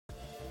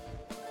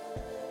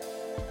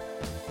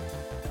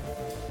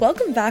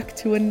Welcome back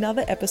to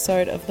another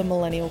episode of the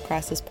Millennial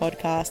Crisis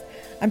podcast.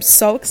 I'm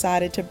so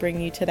excited to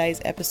bring you today's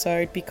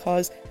episode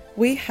because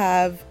we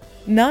have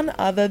none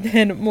other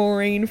than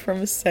Maureen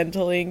from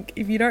Centrelink.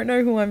 If you don't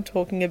know who I'm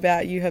talking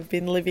about, you have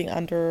been living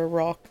under a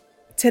rock.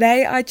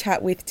 Today I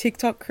chat with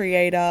TikTok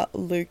creator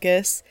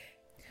Lucas.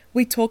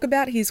 We talk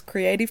about his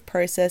creative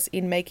process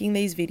in making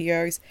these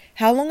videos,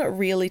 how long it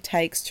really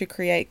takes to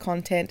create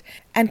content,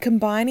 and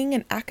combining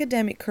an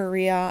academic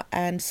career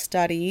and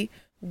study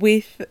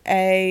with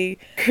a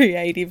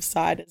creative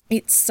side.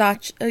 It's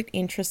such an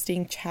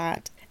interesting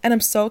chat, and I'm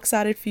so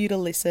excited for you to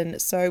listen.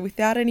 So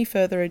without any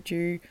further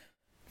ado,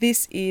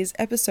 this is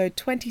episode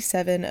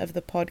 27 of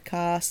the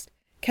podcast,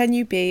 Can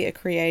You Be a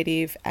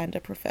Creative and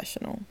a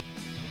Professional?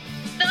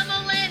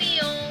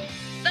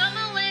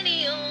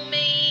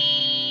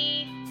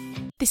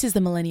 This is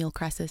The Millennial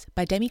Crisis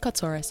by Demi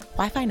Kotsoris,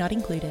 Wi-Fi not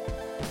included.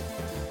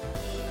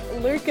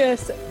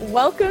 Lucas,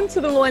 welcome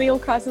to the Millennial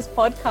Crisis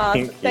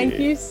podcast. Thank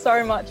you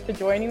so much for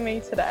joining me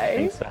today.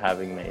 Thanks for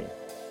having me.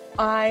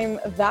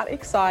 I'm that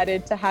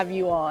excited to have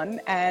you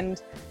on,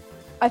 and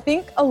I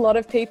think a lot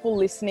of people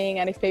listening,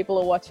 and if people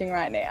are watching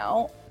right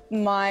now,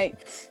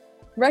 might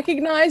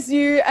recognize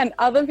you, and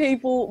other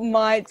people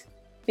might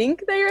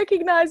think they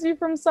recognize you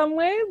from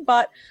somewhere,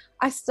 but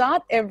I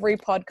start every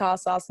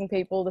podcast asking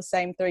people the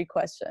same three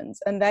questions,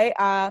 and they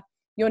are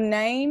your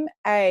name,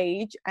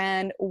 age,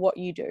 and what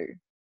you do.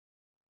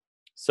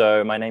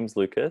 So my name's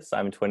Lucas.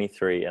 I'm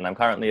 23 and I'm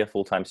currently a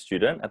full-time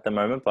student at the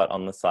moment, but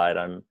on the side,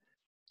 I'm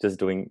just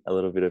doing a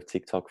little bit of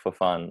TikTok for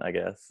fun, I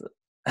guess.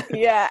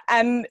 Yeah,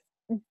 and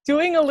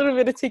doing a little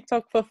bit of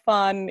TikTok for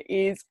fun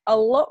is a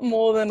lot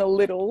more than a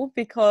little,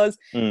 because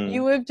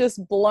you have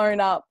just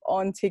blown up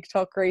on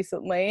TikTok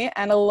recently,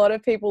 and a lot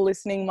of people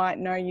listening might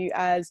know you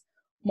as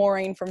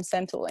Maureen from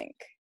Centrelink.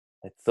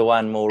 It's the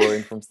one,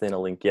 Maureen from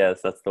Centrelink. Yes,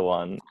 that's the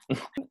one.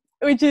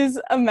 Which is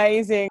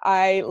amazing.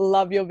 I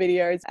love your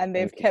videos, and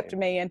they've kept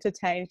me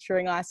entertained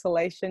during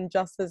isolation,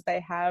 just as they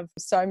have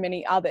so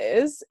many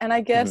others. And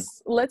I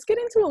guess let's get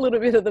into a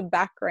little bit of the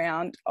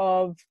background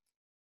of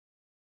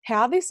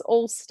how this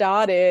all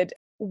started,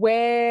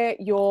 where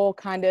your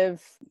kind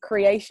of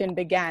creation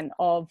began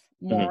of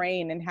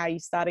Maureen and how you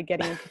started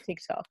getting into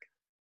TikTok.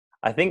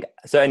 I think,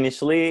 so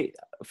initially,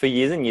 for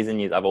years and years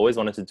and years, I've always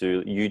wanted to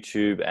do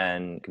YouTube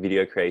and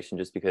video creation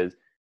just because,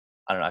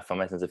 I don't know, I find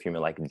my sense of humor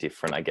like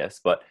different, I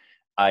guess. But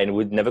I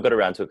would never got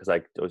around to it because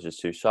I was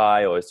just too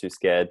shy or I was too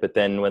scared. But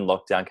then when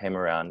lockdown came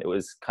around, it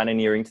was kind of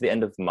nearing to the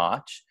end of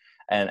March.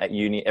 And at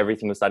uni,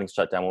 everything was starting to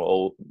shut down. We're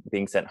all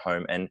being sent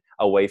home. And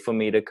a way for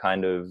me to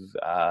kind of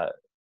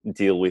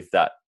deal with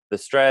that, the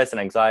stress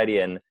and anxiety,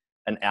 and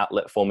an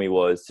outlet for me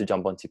was to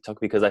jump on TikTok,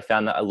 because I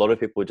found that a lot of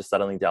people were just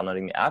suddenly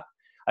downloading the app.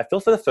 I feel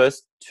for the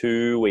first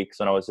 2 weeks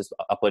when I was just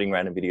uploading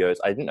random videos,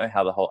 I didn't know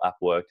how the whole app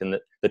worked, and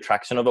the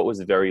traction of it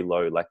was very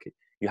low. Like,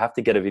 you have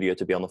to get a video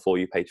to be on the For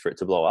You page for it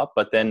to blow up.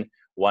 But then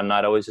one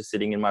night I was just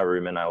sitting in my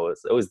room, and it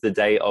was the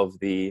day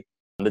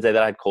that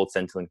I had called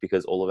Centrelink,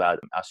 because all of our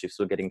shifts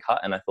were getting cut.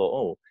 And I thought,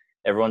 oh,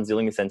 everyone's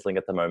dealing with Centrelink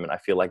at the moment. I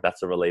feel like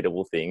that's a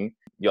relatable thing.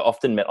 You're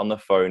often met on the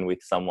phone with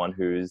someone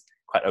who's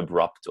quite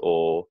abrupt,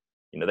 or,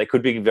 you know, they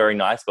could be very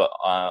nice, but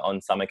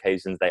on some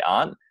occasions they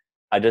aren't.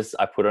 I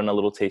put on a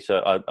little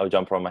t-shirt, a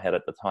jumper on my head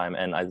at the time,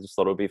 and I just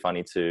thought it would be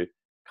funny to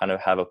kind of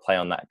have a play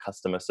on that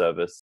customer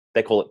service.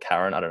 They call it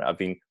Karen. I don't know. I've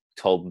been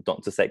told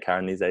not to say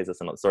Karen these days.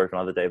 That's another story for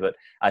another day. But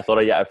I thought,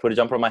 I put a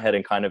jumper on my head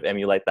and kind of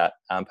emulate that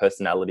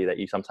personality that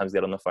you sometimes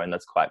get on the phone.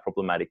 That's quite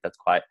problematic. That's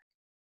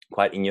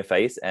quite in your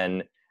face.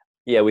 And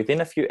yeah,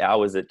 within a few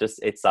hours,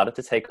 it started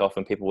to take off,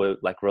 and people were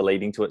like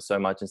relating to it so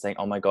much and saying,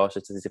 "Oh my gosh,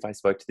 it's as if I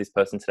spoke to this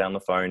person today on the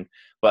phone."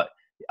 But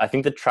I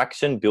think the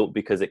traction built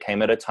because it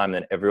came at a time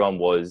that everyone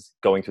was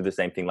going through the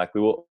same thing. Like,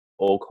 we were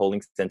all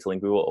calling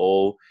Centrelink. We were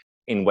all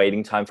in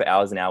waiting time for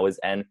hours and hours.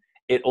 And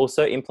it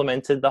also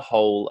implemented the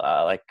whole,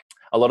 like,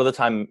 a lot of the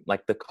time,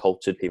 like, the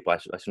cultured people, I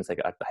shouldn't say,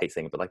 I hate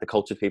saying it, but like the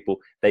cultured people,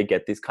 they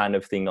get this kind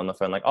of thing on the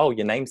phone, like, oh,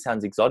 your name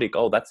sounds exotic.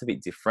 Oh, that's a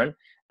bit different.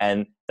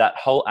 And that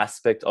whole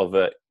aspect of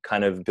it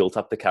kind of built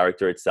up the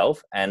character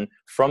itself. And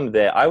from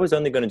there, I was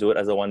only going to do it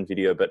as a one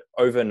video, but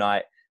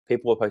overnight,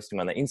 people were posting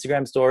on their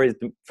Instagram stories.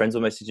 Friends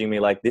were messaging me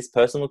like, this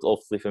person looks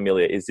awfully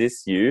familiar. Is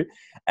this you?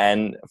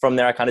 And from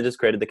there, I kind of just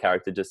created the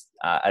character just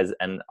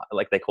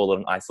like they call it,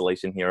 an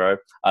isolation hero.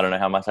 I don't know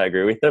how much I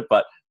agree with it,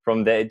 but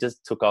from there, it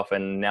just took off.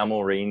 And now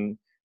Maureen,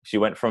 she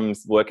went from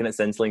working at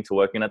Centrelink to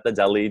working at the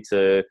deli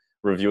to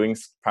reviewing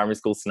primary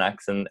school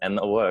snacks and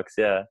the works.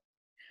 Yeah.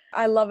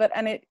 I love it.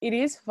 And it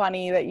is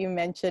funny that you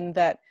mentioned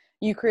that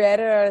you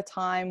created at a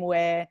time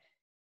where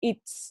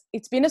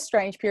it's been a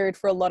strange period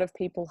for a lot of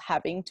people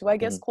having to, I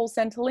guess, call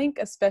Centrelink,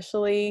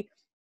 especially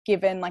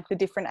given like the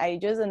different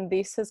ages. And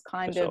this has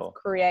kind of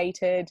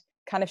created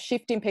kind of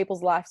shift in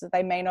people's lives that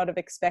they may not have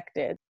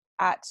expected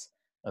at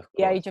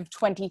the age of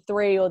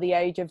 23 or the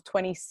age of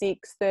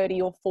 26,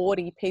 30 or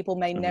 40. People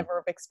may never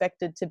have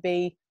expected to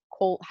be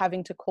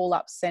having to call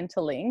up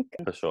Centrelink.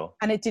 For sure.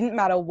 And it didn't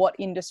matter what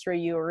industry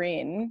you were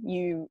in,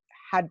 you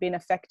had been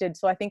affected.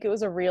 So I think it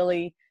was a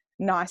really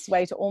nice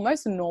way to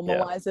almost Yeah.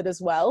 normalize it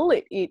as well.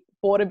 It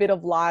brought a bit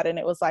of light, and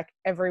it was like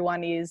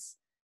everyone is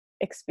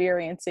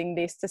experiencing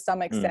this to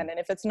some extent. And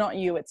if it's not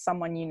you, it's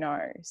someone you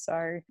know.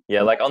 So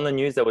Yeah, like on the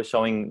news, they were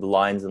showing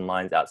lines and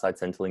lines outside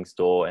Centrelink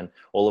store, and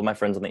all of my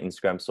friends on the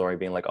Instagram story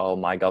being like, "Oh,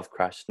 my Gov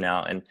crashed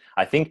now." And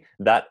I think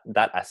that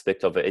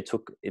aspect of it, it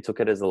took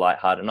it as a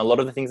lighthearted. And a lot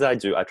of the things that I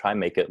do, I try and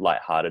make it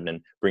lighthearted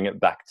and bring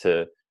it back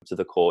to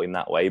the core in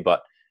that way.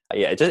 But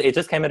yeah, it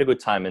just came at a good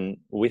time. And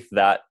with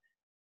that,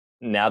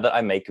 now that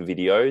I make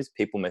videos,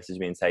 people message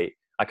me and say,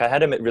 like, I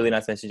had a really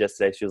nice message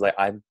yesterday. She was like,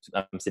 I'm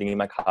sitting in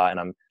my car and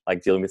I'm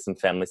like dealing with some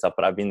family stuff,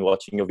 but I've been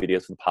watching your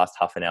videos for the past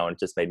half an hour and it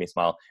just made me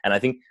smile. And I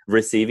think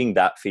receiving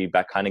that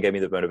feedback kind of gave me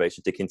the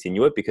motivation to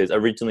continue it, because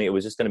originally it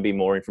was just going to be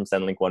Maureen from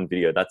Centrelink one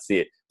video. That's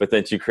it. But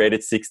then she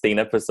created 16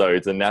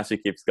 episodes and now she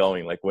keeps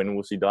going. Like, when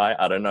will she die?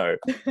 I don't know.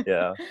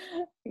 Yeah.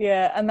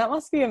 yeah, and that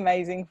must be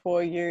amazing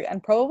for you,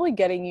 and probably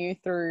getting you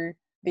through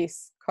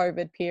this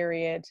COVID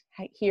period,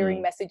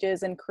 hearing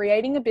messages and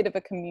creating a bit of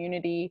a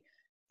community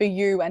for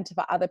you and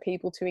for other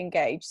people to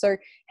engage. So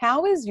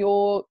how has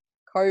your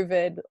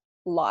COVID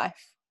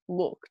life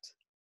looked?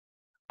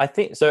 I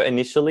think so.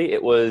 Initially,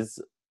 it was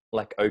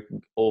like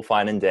all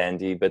fine and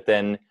dandy, but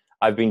then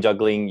I've been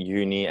juggling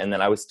uni, and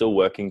then I was still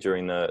working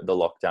during the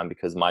lockdown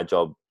because my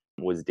job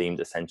was deemed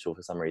essential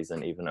for some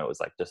reason, even though it was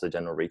like just a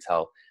general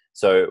retail.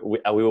 So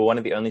we were one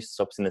of the only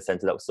shops in the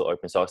center that was still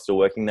open. So I was still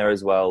working there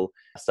as well,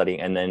 studying,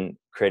 and then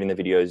creating the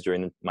videos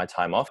during my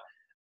time off.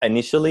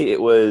 Initially,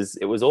 it was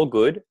all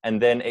good,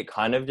 and then it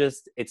kind of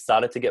it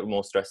started to get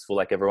more stressful,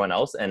 like everyone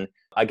else. And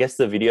I guess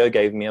the video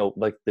gave me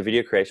the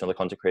video creation or the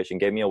content creation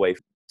gave me a way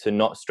to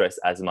not stress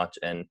as much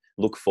and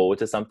look forward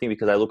to something,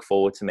 because I look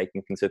forward to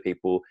making things for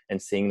people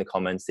and seeing the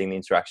comments, seeing the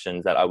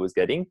interactions that I was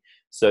getting.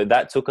 So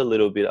that took a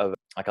little bit of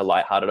like a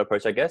lighthearted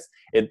approach, I guess.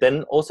 It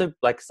then also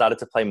like started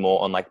to play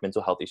more on like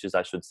mental health issues,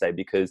 I should say,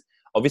 because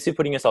obviously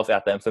putting yourself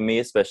out there, and for me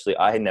especially,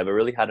 I had never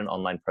really had an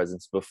online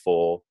presence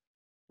before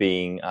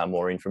being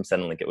Maureen from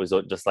Centrelink. It was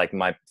just like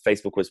my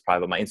Facebook was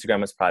private, my Instagram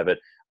was private.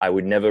 I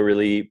would never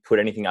really put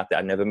anything out there.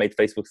 I never made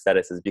Facebook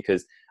statuses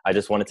because I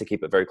just wanted to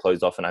keep it very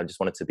closed off, and I just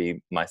wanted to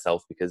be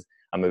myself because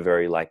I'm a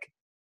very like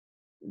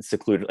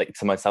secluded, like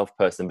to myself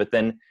person. But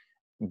then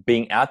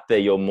being out there,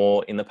 you're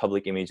more in the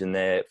public image, and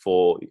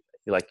therefore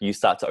like you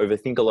start to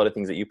overthink a lot of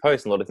things that you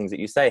post, and a lot of things that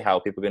you say. How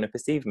are people going to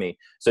perceive me?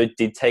 So it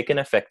did take an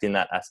effect in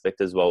that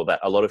aspect as well, that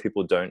a lot of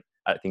people don't,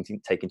 I think,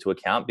 take into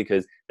account,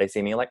 because they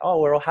see me like,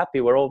 oh, we're all happy,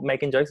 we're all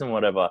making jokes and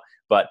whatever.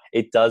 But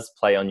it does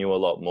play on you a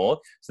lot more.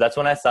 So that's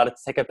when I started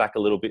to take it back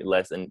a little bit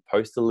less and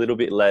post a little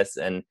bit less.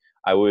 And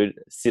I would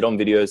sit on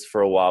videos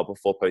for a while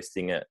before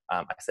posting it.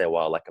 I say a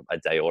while, like a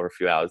day or a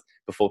few hours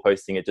before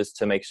posting it, just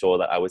to make sure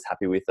that I was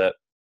happy with it.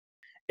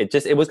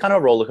 It was kind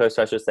of a roller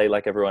coaster, I should say,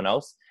 like everyone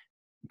else.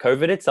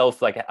 COVID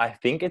itself, like I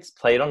think it's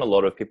played on a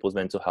lot of people's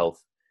mental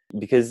health,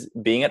 because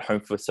being at home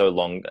for so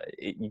long,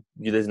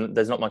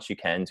 there's not much you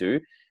can do.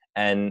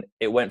 And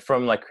it went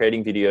from like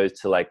creating videos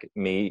to like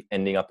me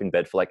ending up in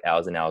bed for like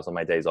hours and hours on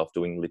my days off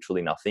doing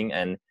literally nothing.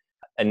 And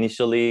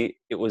initially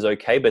it was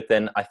okay, but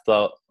then I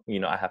thought,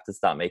 I have to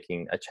start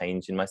making a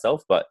change in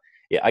myself. But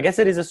yeah, I guess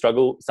it is a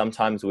struggle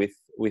sometimes with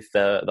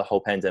the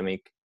whole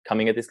pandemic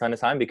coming at this kind of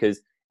time, because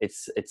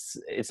it's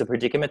a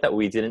predicament that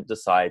we didn't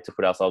decide to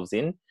put ourselves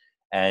in.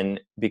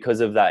 And because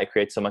of that, it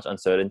creates so much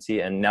uncertainty.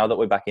 And now that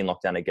we're back in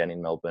lockdown again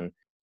in Melbourne,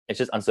 it's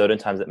just uncertain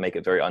times that make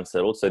it very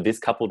unsettled. So this,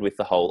 coupled with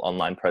the whole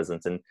online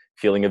presence and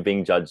feeling of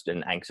being judged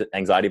and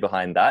anxiety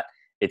behind that,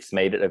 it's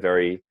made it a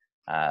very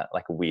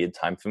like a weird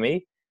time for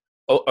me.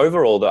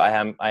 Overall, though,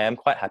 I am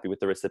quite happy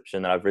with the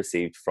reception that I've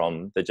received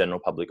from the general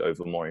public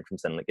over Maureen from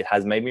Centrelink. It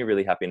has made me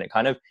really happy,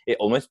 and it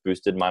almost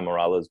boosted my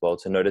morale as well,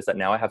 to notice that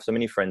now I have so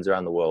many friends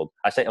around the world.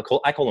 I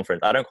call them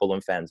friends. I don't call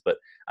them fans, but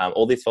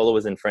all these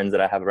followers and friends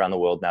that I have around the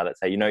world now that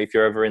say, if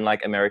you're ever in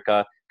like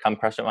America, come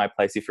crash at my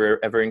place. If you're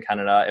ever in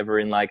Canada, ever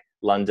in like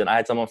London, I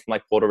had someone from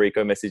like Puerto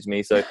Rico message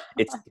me. So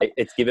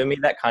it's given me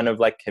that kind of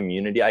like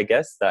community, I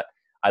guess, that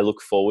I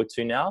look forward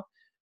to now.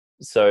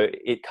 So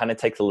it kind of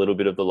takes a little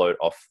bit of the load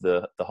off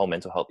the whole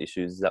mental health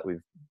issues that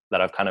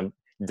I've kind of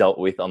dealt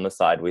with on the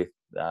side with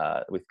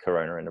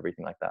Corona and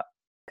everything like that.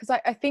 Because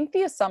I think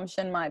the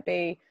assumption might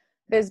be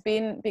there's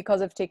been,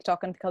 because of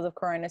TikTok and because of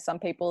Corona, some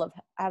people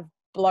have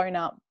blown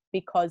up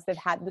because they've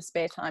had the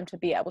spare time to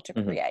be able to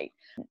create.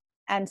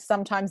 And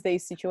sometimes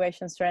these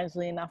situations,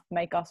 strangely enough,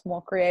 make us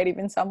more creative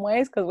in some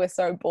ways because we're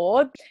so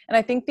bored. And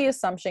I think the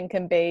assumption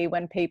can be,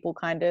 when people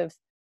kind of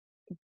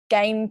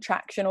gain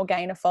traction or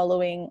gain a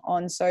following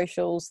on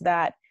socials,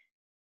 that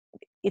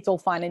it's all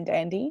fine and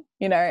dandy,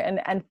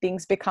 and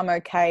things become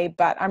okay.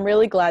 But I'm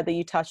really glad that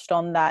you touched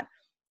on that.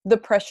 The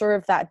pressure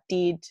of that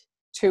did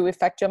to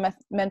affect your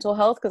mental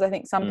health, because I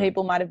think some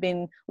people might have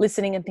been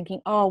listening and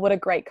thinking, oh, what a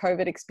great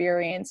COVID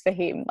experience for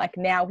him. Like,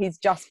 now he's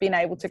just been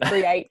able to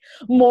create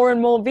more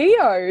and more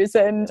videos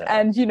and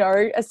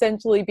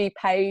essentially be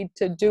paid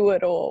to do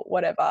it or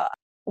whatever.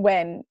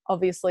 When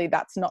obviously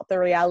that's not the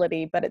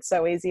reality, but it's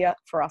so easier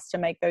for us to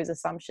make those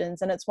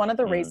assumptions. And it's one of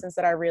the reasons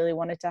that I really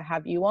wanted to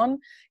have you on,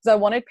 because I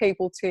wanted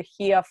people to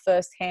hear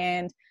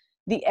firsthand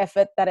the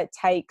effort that it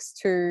takes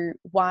to,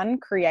 one,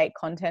 create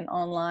content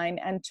online,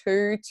 and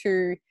two,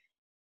 to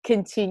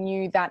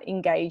continue that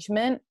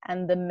engagement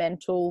and the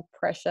mental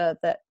pressure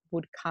that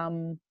would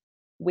come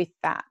with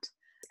that.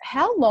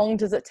 How long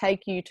does it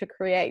take you to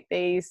create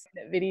these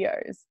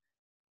videos?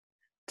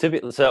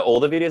 So all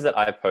the videos that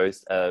I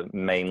post are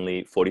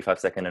mainly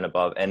 45-second and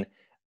above, and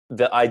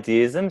the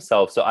ideas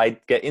themselves. So I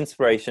get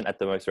inspiration at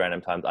the most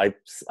random times.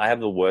 I have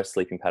the worst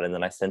sleeping pattern,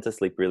 and I tend to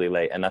sleep really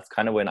late, and that's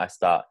kind of when I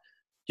start.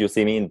 You'll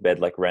see me in bed,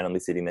 like randomly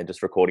sitting there,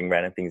 just recording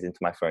random things into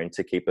my phone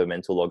to keep a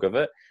mental log of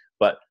it.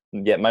 But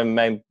yeah,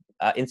 my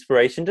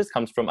inspiration just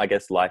comes from, I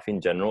guess, life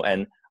in general,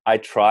 and I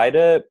try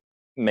to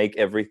make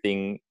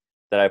everything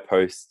that I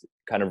post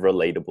kind of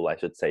relatable, I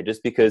should say,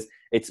 just because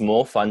it's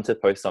more fun to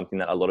post something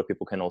that a lot of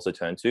people can also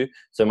turn to.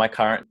 So my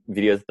current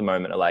videos at the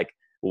moment are like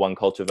one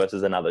culture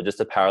versus another, just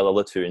to parallel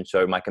the two and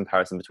show my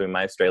comparison between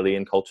my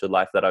Australian culture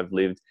life that I've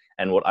lived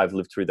and what I've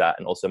lived through that,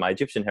 and also my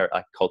Egyptian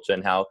culture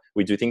and how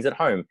we do things at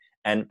home.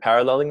 And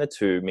paralleling the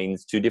two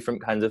means two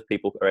different kinds of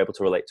people are able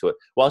to relate to it.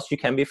 Whilst you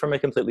can be from a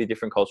completely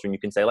different culture and you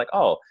can say like,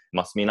 oh,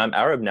 must mean I'm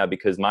Arab now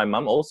because my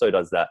mum also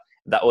does that.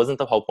 That wasn't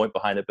the whole point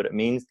behind it, but it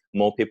means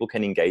more people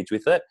can engage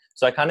with it.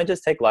 So I kind of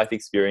just take life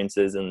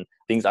experiences and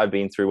things I've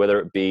been through, whether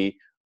it be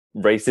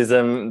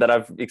racism that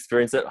I've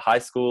experienced at high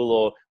school,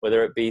 or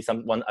whether it be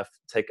someone I've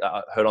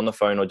heard on the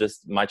phone, or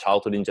just my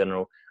childhood in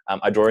general.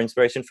 I draw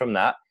inspiration from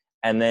that.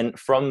 And then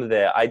from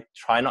there, I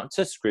try not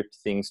to script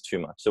things too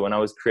much. So when I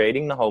was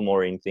creating the whole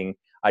Maureen thing,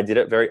 I did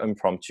it very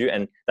impromptu.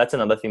 And that's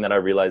another thing that I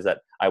realized that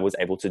I was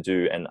able to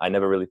do. And I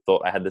never really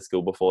thought I had the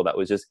skill before. That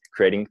was just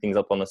creating things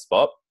up on the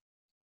spot.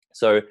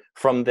 So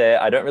from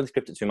there, I don't really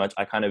script it too much.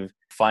 I kind of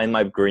find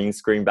my green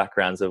screen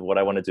backgrounds of what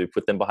I want to do,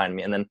 put them behind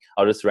me, and then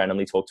I'll just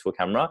randomly talk to a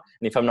camera.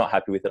 And if I'm not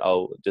happy with it,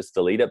 I'll just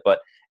delete it. But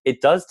it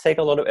does take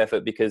a lot of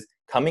effort, because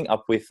coming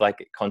up with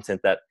like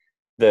content that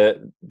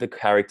the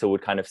character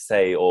would kind of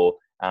say, or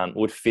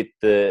would fit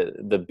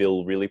the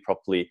bill really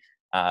properly,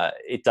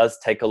 it does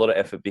take a lot of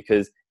effort,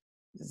 because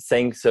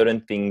saying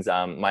certain things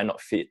might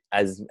not fit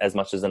as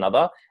much as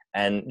another,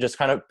 and just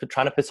kind of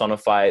trying to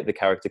personify the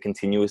character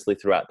continuously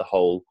throughout the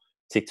whole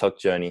TikTok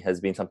journey has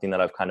been something that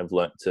I've kind of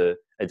learnt to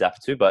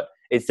adapt to. But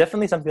it's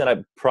definitely something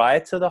that prior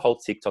to the whole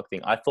TikTok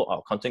thing, I thought,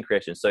 oh, content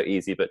creation is so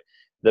easy. But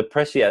the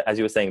pressure, as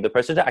you were saying, the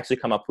pressure to actually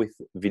come up with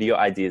video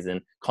ideas and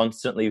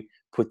constantly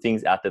put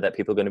things out there that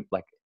people are going to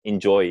like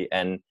enjoy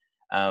and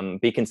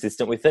be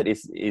consistent with it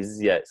is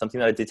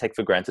something that I did take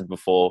for granted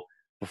before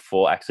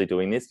actually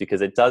doing this,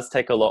 because it does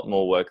take a lot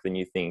more work than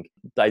you think.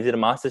 I did a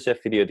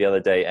MasterChef video the other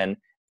day, and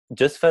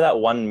just for that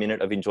 1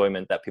 minute of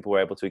enjoyment that people were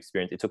able to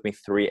experience, it took me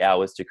 3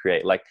 hours to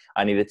create. Like,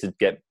 I needed to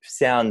get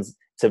sounds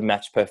to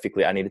match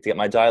perfectly. I needed to get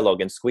my dialogue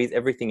and squeeze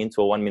everything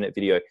into a 1 minute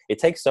video. It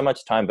takes so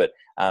much time, but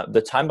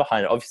the time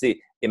behind it,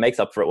 obviously it makes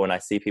up for it when I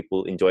see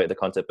people enjoy the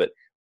content. But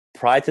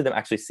prior to them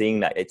actually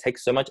seeing that, it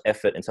takes so much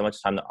effort and so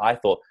much time that I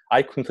thought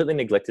I completely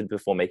neglected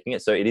before making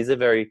it. So it is a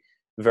very,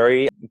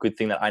 very good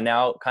thing that I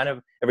now kind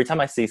of, every time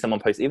I see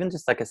someone post, even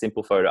just like a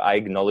simple photo, I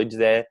acknowledge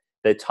their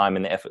time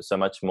and their effort so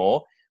much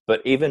more.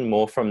 But even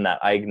more from that,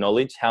 I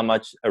acknowledge how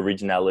much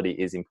originality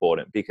is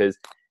important, because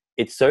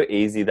it's so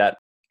easy that,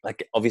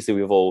 like, obviously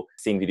we've all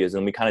seen videos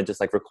and we kind of just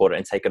like record it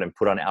and take it and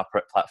put on our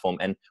platform.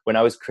 And when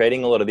I was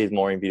creating a lot of these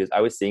Maureen videos, I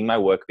was seeing my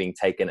work being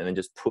taken and then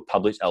just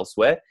published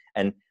elsewhere.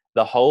 And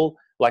the whole,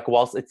 like,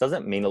 whilst it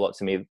doesn't mean a lot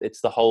to me,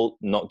 it's the whole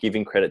not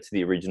giving credit to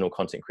the original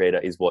content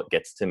creator is what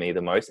gets to me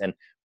the most. And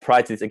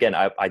prior to this, again,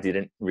 I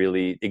didn't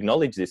really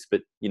acknowledge this,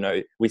 but, you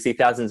know, we see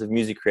thousands of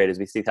music creators,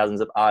 we see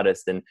thousands of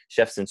artists and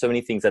chefs and so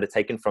many things that are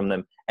taken from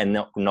them and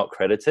not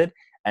credited.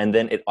 And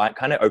then it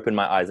kind of opened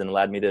my eyes and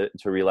allowed me to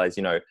realize,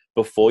 you know,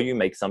 before you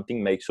make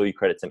something, make sure you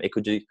credit them. It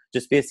could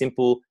just be a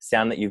simple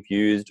sound that you've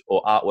used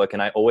or artwork.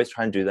 And I always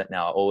try and do that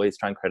now. I always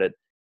try and credit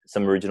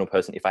some original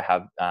person if I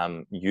have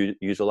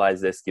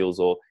utilized their skills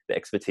or their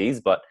expertise.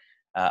 But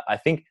I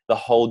think the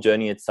whole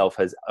journey itself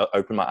has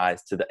opened my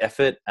eyes to the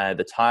effort,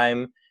 the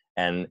time,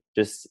 and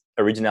just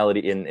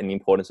originality and the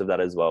importance of that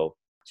as well.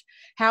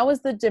 How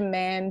is the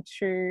demand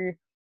to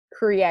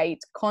create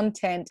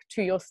content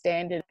to your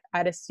standard?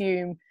 I'd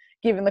assume,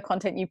 given the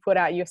content you put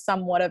out, you're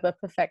somewhat of a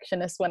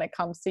perfectionist when it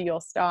comes to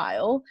your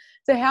style.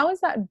 So how has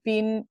that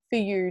been for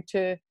you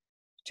to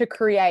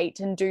create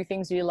and do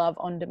things you love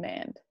on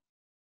demand?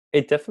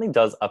 It definitely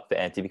does up the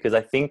ante, because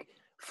I think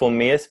for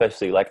me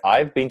especially, like,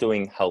 I've been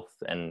doing health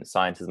and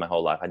sciences my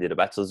whole life. I did a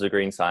bachelor's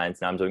degree in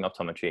science. Now I'm doing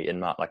optometry in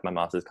my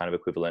master's kind of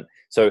equivalent.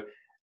 So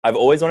I've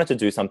always wanted to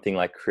do something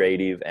like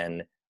creative,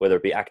 and whether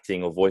it be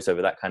acting or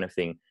voiceover, that kind of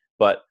thing.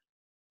 But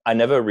I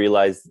never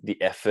realized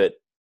the effort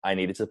I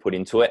needed to put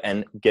into it.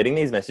 And getting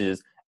these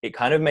messages, it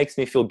kind of makes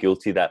me feel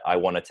guilty that I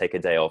want to take a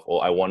day off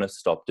or I want to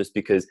stop, just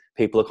because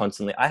people are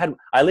constantly,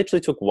 I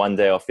literally took 1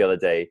 day off the other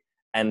day,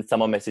 and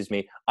someone messaged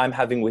me, I'm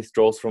having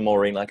withdrawals from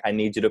Maureen, like, I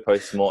need you to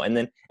post more. And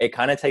then it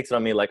kind of takes it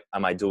on me, like,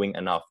 am I doing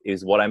enough?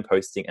 Is what I'm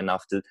posting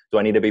enough? Do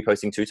I need to be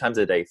posting 2 times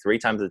a day, 3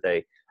 times a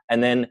day?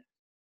 And then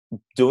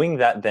doing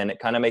that, then it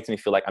kind of makes me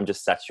feel like I'm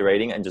just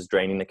saturating and just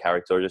draining the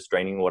character, or just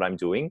draining what I'm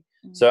doing.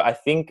 So I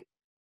think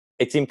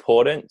it's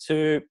important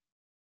to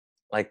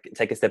like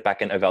take a step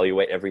back and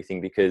evaluate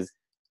everything, because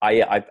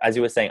as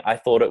you were saying, I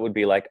thought it would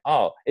be like,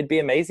 oh, it'd be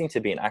amazing to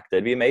be an actor.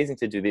 It'd be amazing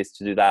to do this,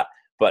 to do that.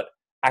 But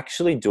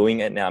actually doing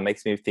it now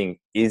makes me think,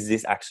 is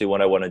this actually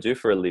what I want to do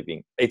for a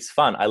living? It's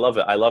fun. I love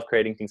it. I love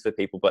creating things for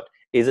people, but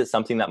is it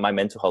something that my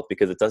mental health,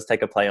 because it does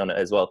take a play on it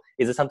as well,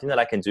 is it something that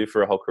I can do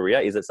for a whole career?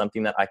 Is it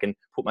something that I can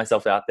put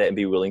myself out there and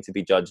be willing to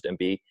be judged and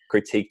be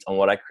critiqued on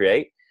what I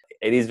create?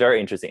 It is very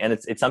interesting. And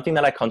it's something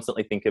that I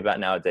constantly think about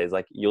nowadays.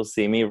 Like, you'll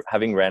see me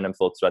having random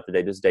thoughts throughout the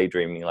day, just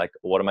daydreaming, like,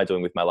 what am I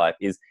doing with my life?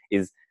 Is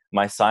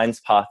my science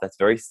path that's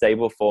very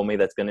stable for me,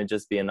 that's going to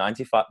just be a 9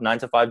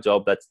 to 5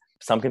 job that's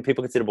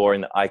people consider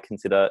boring, that I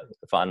consider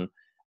fun,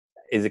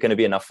 is it going to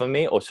be enough for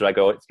me? Or should I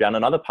go down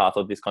another path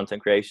of this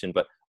content creation,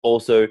 but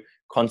also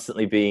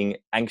constantly being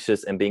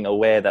anxious and being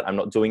aware that I'm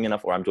not doing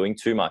enough or I'm doing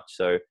too much?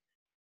 So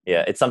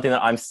yeah, it's something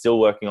that I'm still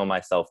working on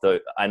myself, though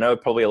I know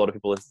probably a lot of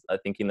people are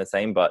thinking the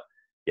same, but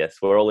yes,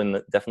 we're all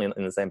definitely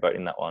in the same boat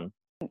in that one.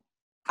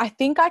 I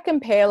think I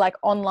compare like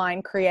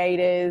online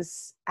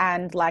creators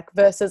and like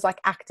versus like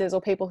actors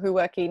or people who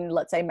work in,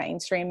 let's say,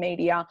 mainstream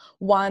media.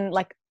 One,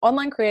 like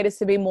online creators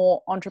to be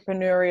more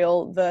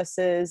entrepreneurial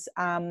versus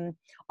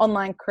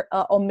online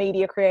or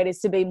media creators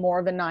to be more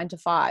of a 9 to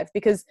 5,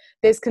 because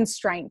there's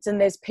constraints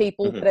and there's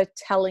people that are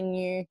telling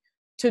you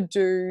to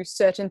do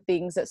certain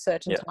things at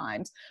certain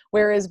times.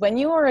 Whereas when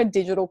you are a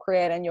digital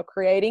creator and you're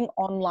creating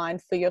online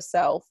for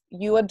yourself,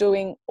 you are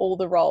doing all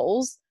the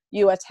roles.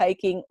 You are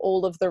taking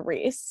all of the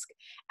risk.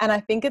 And I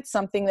think it's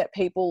something that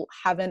people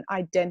haven't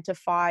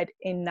identified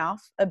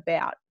enough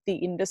about the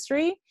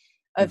industry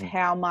of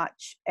how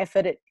much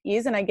effort it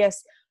is. And I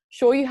guess,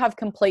 sure, you have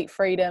complete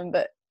freedom,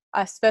 but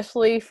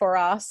especially for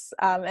us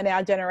and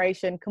our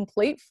generation,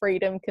 complete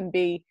freedom can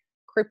be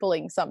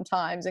crippling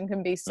sometimes and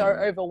can be so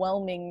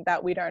overwhelming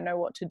that we don't know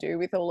what to do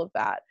with all of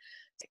that.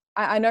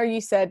 I know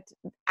you said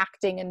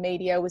acting and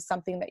media was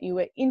something that you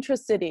were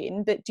interested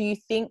in, but do you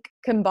think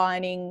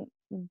combining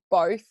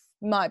both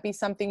might be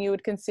something you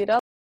would consider?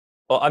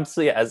 Well,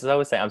 as I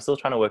was saying, I'm still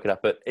trying to work it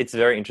out, but it's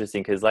very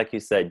interesting because, like you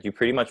said, you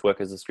pretty much work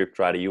as a script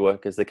writer, you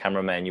work as the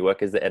cameraman, you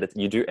work as the editor,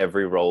 you do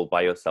every role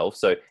by yourself.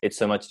 So it's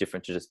so much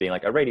different to just being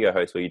like a radio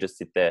host where you just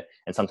sit there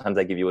and sometimes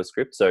they give you a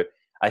script. So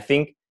I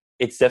think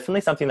it's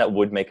definitely something that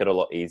would make it a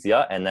lot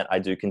easier, and that I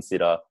do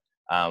consider.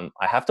 I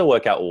have to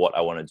work out what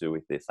I want to do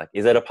with this. Like,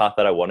 is it a path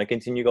that I want to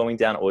continue going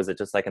down, or is it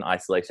just like an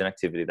isolation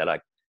activity that I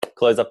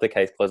close up the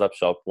case, close up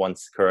shop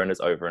once Corona's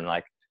over, and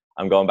like,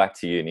 I'm going back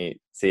to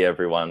uni, see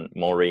everyone,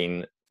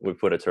 Maureen, we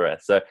put it to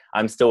rest. So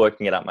I'm still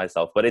working it out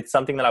myself, but it's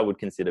something that I would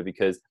consider,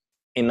 because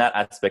in that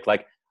aspect,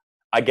 like,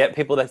 I get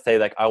people that say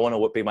like, I want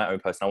to be my own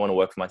person, I want to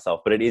work for myself,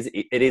 but it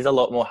is a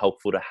lot more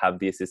helpful to have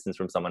the assistance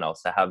from someone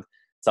else, to have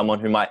someone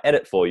who might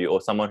edit for you, or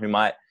someone who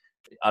might,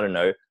 I don't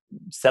know,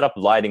 set up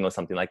lighting or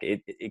something. Like,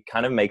 it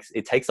kind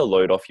of takes a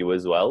load off you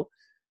as well.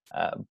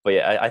 But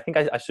yeah, I think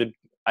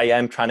I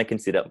am trying to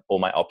consider all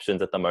my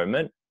options at the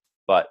moment,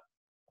 but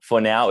for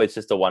now it's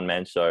just a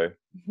one-man show.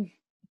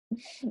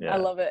 I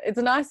love it. It's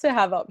nice to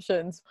have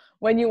options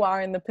when you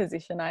are in the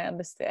position. I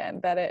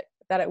understand that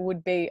it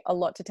would be a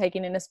lot to take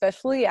in, and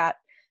especially at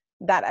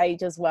that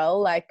age as well,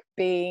 like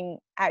being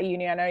at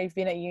uni. I know you've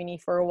been at uni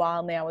for a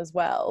while now as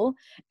well,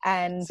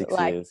 and 6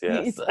 like years,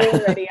 yes. it's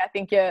already, I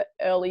think you're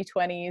early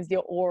 20s,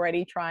 you're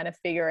already trying to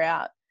figure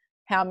out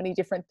how many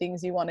different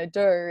things you want to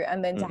do,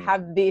 and then to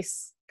have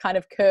this kind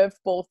of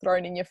curveball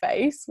thrown in your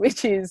face,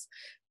 which is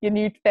your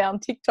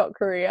newfound TikTok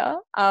career,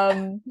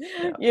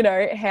 you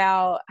know,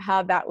 how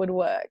that would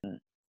work,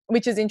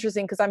 which is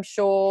interesting, because I'm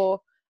sure,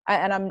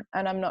 and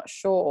I'm not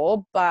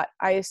sure, but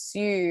I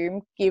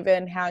assume,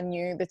 given how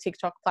new the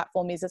TikTok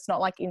platform is, it's not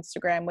like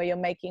Instagram where you're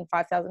making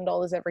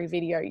 $5,000 every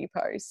video you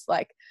post.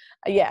 Like,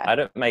 I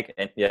don't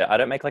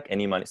make like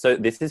any money. So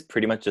this is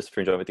pretty much just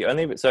for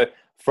enjoyment. So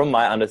from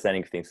my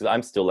understanding of things, because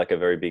I'm still like a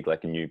very big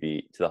like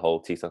newbie to the whole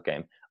TikTok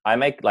game,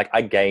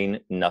 I gain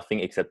nothing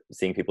except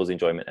seeing people's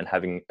enjoyment and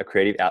having a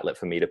creative outlet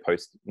for me to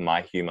post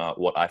my humor,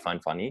 what I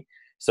find funny.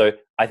 So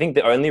I think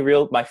the only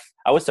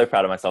I was so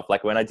proud of myself.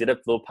 Like, when I did a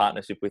little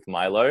partnership with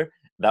Milo,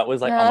 that was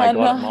like, oh my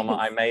God, nice. Mama,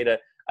 I made it.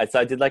 So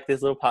I did like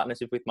this little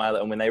partnership with Milo.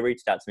 And when they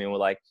reached out to me and were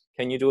like,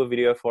 can you do a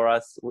video for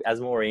us as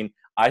Maureen?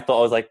 I thought,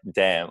 I was like,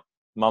 damn,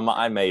 Mama,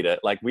 I made it.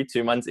 Like, we're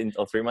 2 months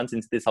or 3 months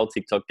into this whole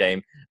TikTok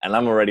game, and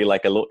I'm already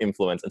like a little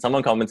influence. And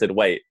someone commented,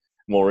 wait,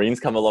 Maureen's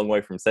come a long way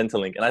from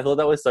Centrelink. And I thought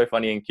that was so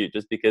funny and cute,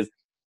 just because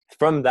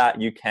from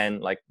that you can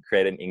like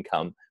create an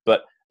income.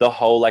 But the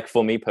whole, like,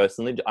 for me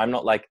personally, I'm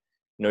not like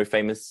no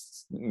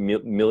famous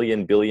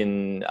million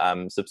billion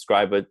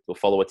subscriber or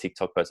follower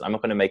TikTok person. I'm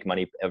not going to make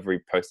money every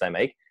post I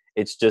make.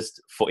 It's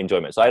just for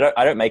enjoyment. So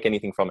I don't make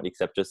anything from it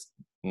except just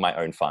my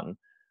own fun.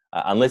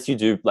 Unless you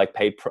do like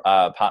paid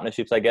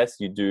partnerships, I guess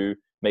you do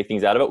make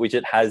things out of it, which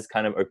it has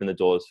kind of opened the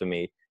doors for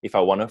me. If I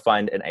want to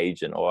find an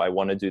agent, or I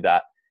want to do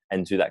that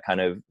and do that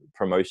kind of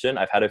promotion,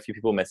 I've had a few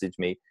people message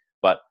me,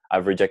 but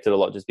I've rejected a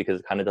lot just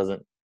because it kind of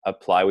doesn't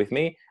apply with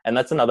me. And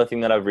that's another thing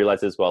that I've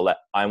realized as well, that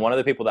I'm one of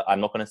the people that I'm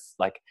not going to,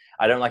 like,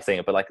 I don't like saying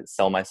it, but like,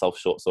 sell myself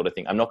short sort of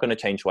thing. I'm not going to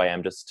change who I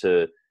am just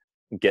to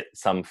get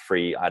some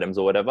free items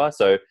or whatever.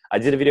 So I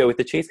did a video with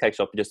the cheesecake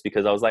shop just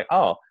because I was like,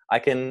 oh, I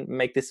can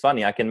make this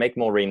funny. I can make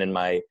Maureen and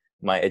my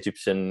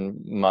Egyptian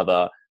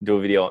mother do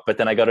a video. But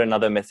then I got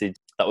another message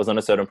that was on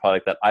a certain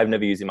product that I've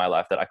never used in my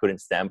life that I couldn't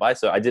stand by.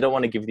 So I didn't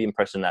want to give the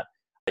impression that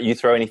you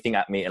throw anything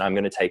at me and I'm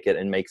going to take it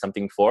and make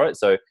something for it.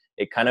 So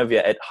it kind of,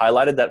 it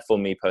highlighted that for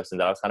me personally,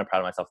 that I was kind of proud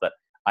of myself that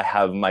I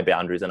have my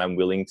boundaries and I'm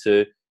willing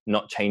to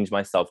not change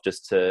myself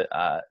just to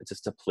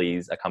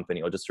please a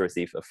company or just to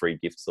receive a free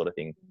gift sort of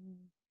thing.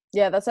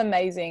 Yeah, that's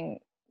amazing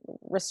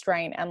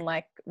restraint and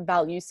like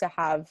values to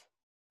have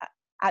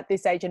at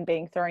this age and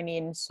being thrown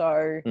in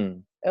so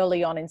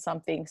early on in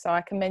something. So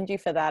I commend you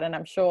for that. And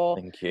I'm sure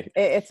Thank you.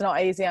 It's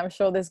not easy. I'm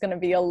sure there's going to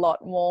be a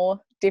lot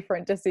more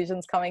different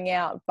decisions coming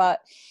out,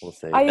 but we'll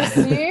see. I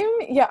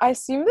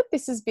assume that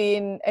this has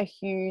been a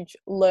huge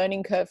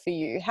learning curve for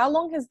you. How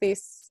long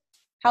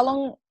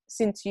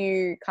since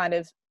you kind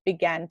of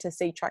began to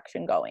see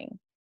traction going?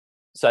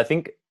 So I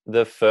think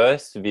the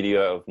first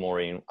video of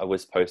Maureen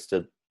was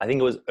posted, I think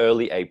it was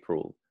early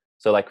April.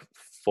 So like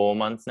 4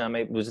 months now,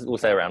 maybe we'll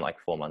say around like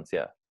 4 months.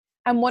 Yeah.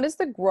 And what is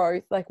the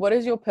growth? Like, what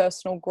has your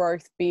personal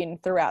growth been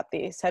throughout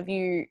this? Have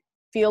you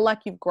feel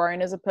like you've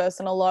grown as a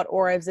person a lot,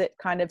 or has it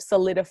kind of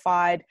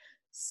solidified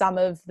some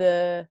of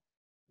the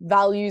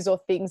values or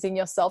things in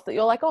yourself that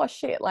you're like, oh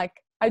shit, like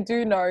I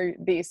do know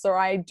this, or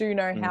I do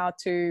know how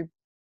to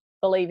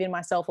believe in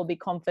myself or be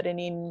confident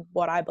in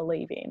what I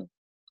believe in?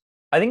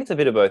 I think it's a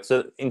bit of both.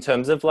 So in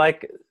terms of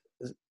like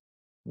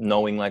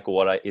knowing like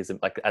what I is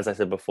like, as I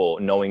said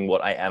before, knowing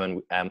what I am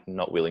and am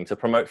not willing to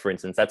promote, for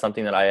instance, that's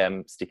something that I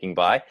am sticking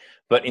by.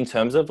 But in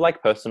terms of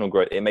like personal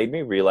growth, it made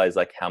me realize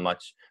like how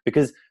much,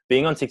 because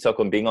being on TikTok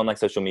and being on like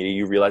social media,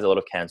 you realize a lot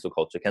of cancel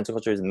culture. Cancel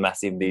culture is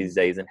massive these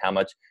days, and how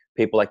much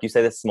people, like you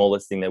say, the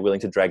smallest thing, they're willing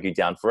to drag you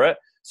down for it.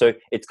 So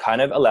it's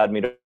kind of allowed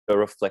me to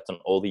reflect on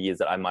all the years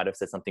that I might have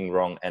said something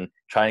wrong and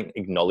try and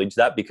acknowledge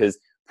that, because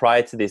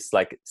prior to this,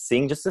 like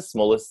seeing just the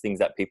smallest things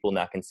that people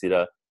now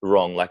consider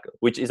wrong, like,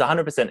 which is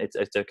 100%,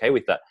 it's okay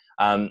with that.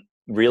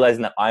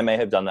 Realizing that I may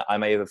have done that, I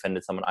may have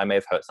offended someone, I may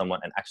have hurt someone,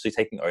 and actually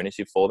taking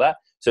ownership for that.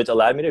 So it's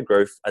allowed me to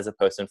grow as a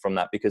person from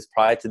that, because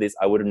prior to this,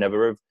 I would have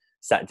never have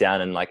sat down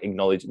and like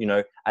acknowledged, you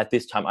know, at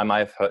this time I might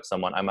have hurt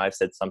someone, I might have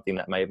said something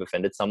that may have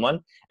offended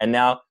someone. And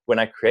now when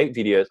I create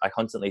videos, I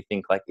constantly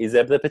think like, is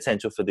there the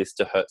potential for this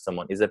to hurt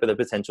someone? Is there the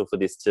potential for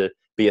this to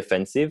be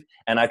offensive?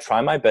 And I try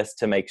my best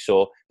to make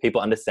sure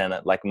people understand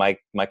that, like my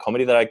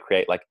comedy that I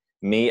create, like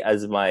me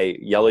as my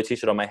yellow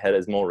t-shirt on my head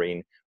as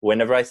Maureen,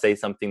 whenever I say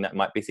something that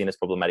might be seen as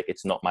problematic,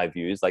 it's not my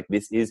views. Like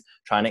this is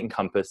trying to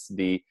encompass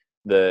the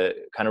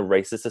kind of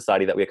racist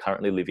society that we're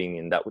currently living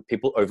in, that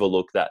people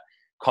overlook that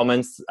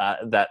comments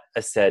that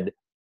are said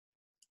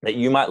that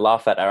you might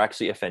laugh at are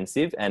actually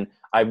offensive. And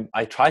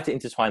I try to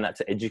intertwine that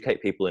to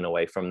educate people in a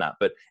way from that,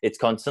 but it's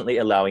constantly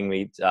allowing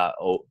me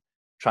or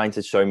trying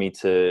to show me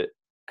to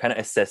kind of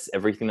assess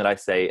everything that I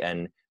say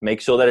and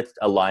make sure that it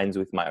aligns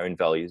with my own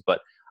values.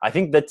 But I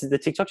think that the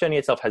TikTok journey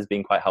itself has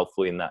been quite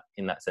helpful in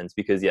that sense,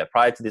 because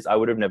prior to this, I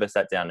would have never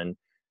sat down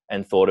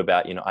and thought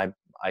about, you know,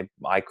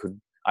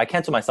 I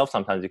cancel myself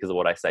sometimes because of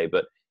what I say,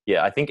 but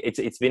I think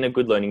it's been a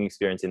good learning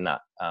experience in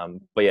that.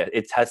 But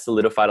it has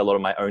solidified a lot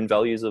of my own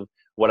values of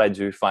what I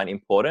do find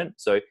important.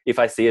 So if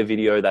I see a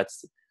video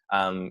that's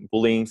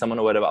bullying someone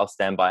or whatever, I'll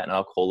stand by it and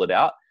I'll call it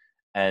out.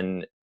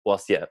 And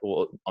whilst,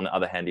 or on the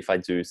other hand, if I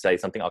do say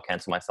something, I'll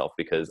cancel myself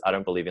because I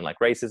don't believe in like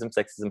racism,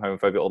 sexism,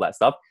 homophobia, all that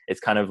stuff. It's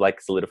kind of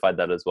like solidified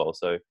that as well.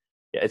 So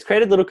it's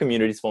created little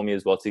communities for me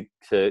as well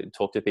to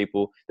talk to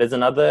people. There's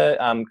another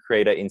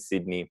creator in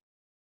Sydney,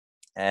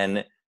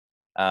 and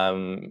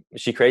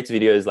she creates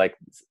videos like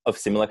of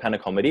similar kind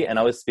of comedy. And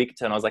I was speaking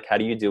to her and I was like, how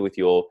do you deal with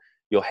your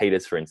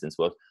haters, for instance?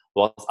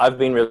 Well, I've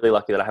been really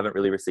lucky that I haven't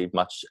really received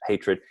much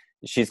hatred.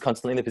 She's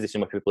constantly in the position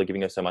where people are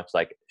giving her so much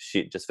like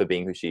shit just for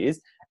being who she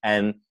is.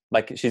 And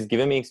like, she's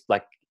given me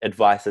like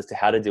advice as to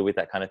how to deal with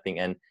that kind of thing,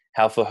 and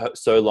how for her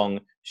so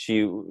long,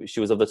 she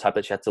was of the type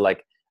that she had to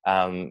like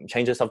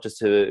change herself just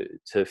to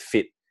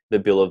fit the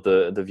bill of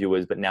the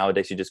viewers. But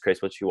nowadays she just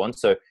creates what she wants.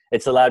 So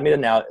it's allowed me to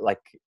now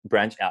like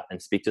branch out and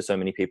speak to so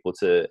many people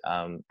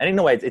and in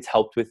a way it's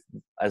helped with,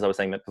 as I was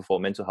saying before,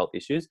 mental health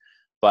issues.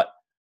 But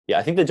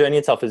I think the journey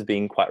itself has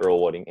been quite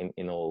rewarding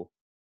in all.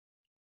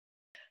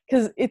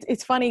 Because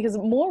it's funny because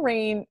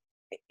Maureen,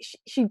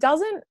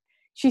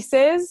 she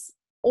says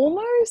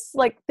almost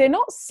like, they're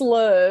not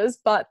slurs,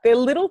 but they're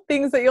little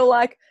things that you're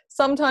like,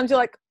 sometimes you're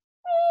like,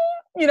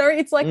 you know,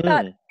 it's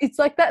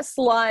like that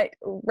slight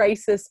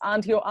racist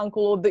auntie or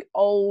uncle or the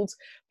old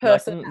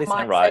person that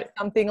might say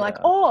something like,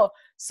 oh,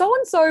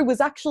 so-and-so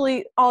was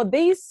actually,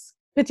 these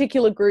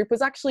particular group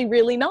was actually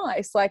really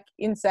nice, like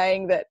in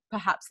saying that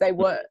perhaps they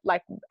weren't,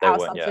 like our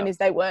assumption is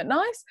they weren't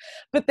nice.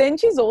 But then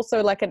she's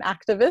also like an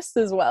activist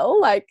as well.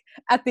 Like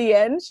at the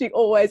end, she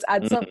always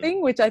adds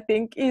something, which I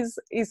think is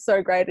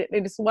so great. It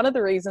is one of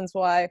the reasons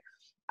why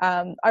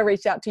I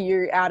reached out to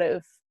you out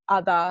of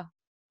other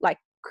like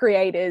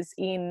creators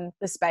in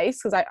the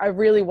space, because I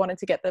really wanted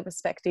to get the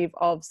perspective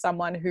of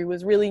someone who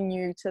was really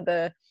new to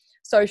the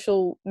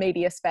social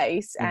media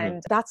space.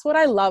 And that's what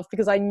I love,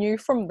 because I knew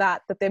from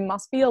that there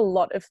must be a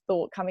lot of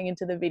thought coming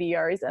into the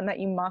videos, and that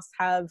you must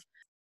have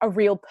a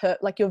real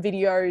like your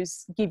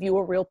videos give you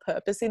a real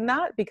purpose in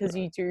that, because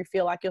you do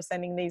feel like you're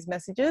sending these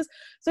messages.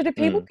 So do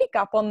people pick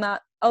up on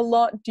that a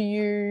lot? Do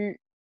you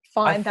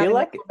find that in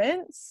the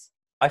comments?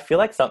 I feel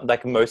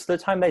like most of the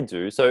time they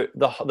do. So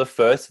the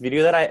first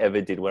video that I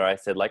ever did where I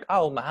said like,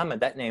 oh, Muhammad,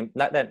 that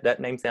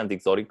name sounds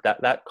exotic.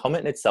 That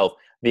comment itself,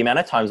 the amount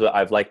of times where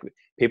I've like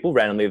people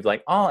randomly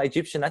like, oh,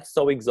 Egyptian, that's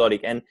so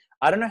exotic. And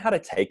I don't know how to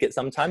take it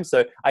sometimes.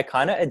 So I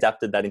kind of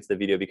adapted that into the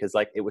video because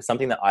like it was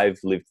something that I've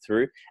lived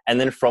through. And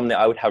then from there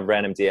I would have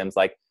random DMs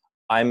like,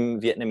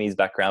 I'm Vietnamese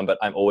background, but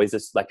I'm always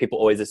just like, people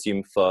always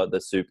assume for the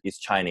soup is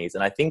Chinese.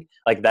 And I think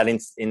like that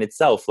in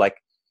itself, like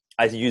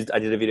I did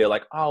a video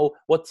like, oh,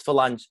 what's for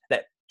lunch?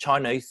 That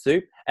Chinese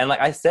soup. And like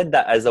I said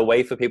that as a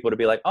way for people to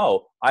be like,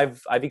 oh, I've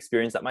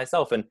experienced that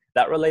myself. And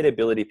that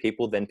relatability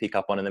people then pick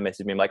up on, and they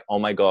message me like, oh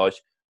my gosh,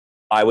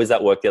 I was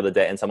at work the other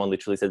day and someone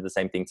literally said the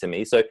same thing to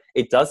me. So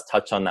it does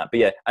touch on that.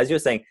 But yeah, as you're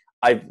saying,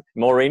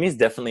 Maureen is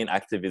definitely an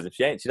activism.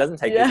 She doesn't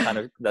take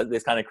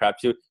this kind of crap.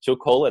 She'll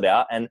call it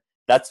out, and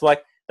that's where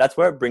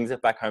it brings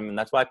it back home. And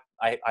that's why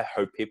I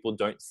hope people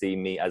don't see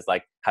me as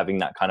like having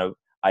that kind of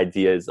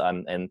ideas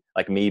and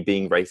like me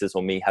being racist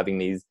or me having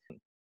these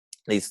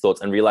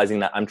thoughts, and realizing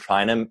that I'm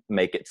trying to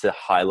make it to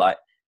highlight,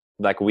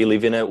 like we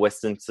live in a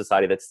Western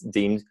society that's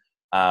deemed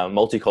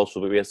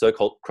multicultural, but we are so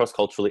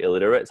cross-culturally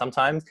illiterate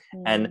sometimes.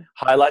 And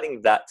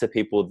highlighting that to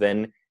people,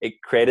 then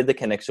it created the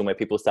connection where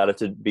people started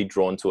to be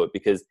drawn to it,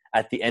 because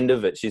at the end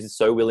of it, she's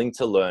so willing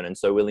to learn and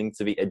so willing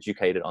to be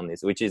educated on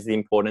this, which is the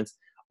importance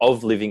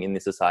of living in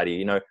this society.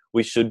 You know,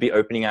 we should be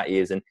opening our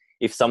ears, and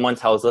if someone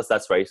tells us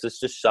that's racist,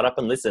 just shut up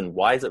and listen.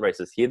 Why is it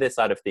racist? Hear their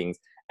side of things.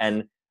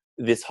 And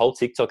this whole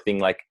TikTok thing,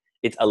 like,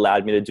 it's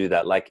allowed me to do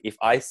that. Like if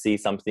I see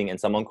something and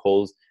someone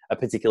calls a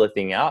particular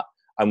thing out,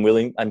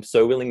 I'm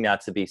so willing now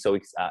to be so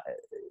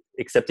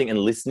accepting and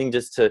listening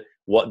just to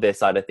what their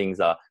side of things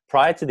are.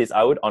 Prior to this,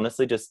 I would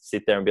honestly just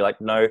sit there and be like,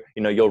 no,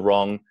 you know, you're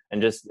wrong,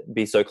 and just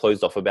be so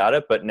closed off about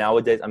it. But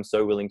nowadays I'm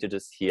so willing to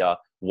just hear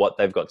what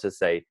they've got to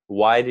say.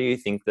 Why do you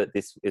think that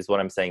this is what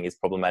I'm saying is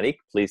problematic?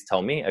 Please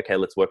tell me. Okay,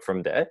 let's work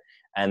from there.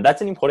 And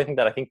that's an important thing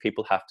that I think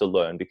people have to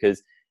learn,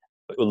 because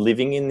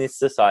living in this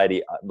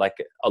society, like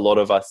a lot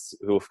of us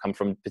who have come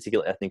from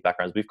particular ethnic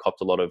backgrounds, we've copped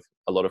a lot of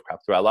crap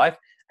through our life,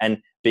 and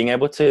being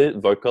able to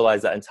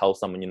vocalize that and tell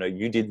someone, you know,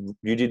 you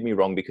did me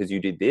wrong because you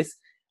did this,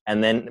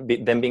 and then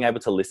being able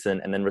to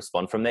listen and then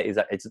respond from there, is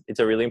that it's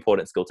a really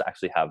important skill to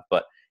actually have.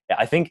 But yeah,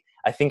 I think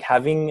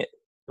having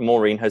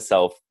Maureen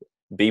herself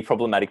be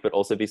problematic but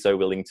also be so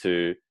willing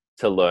to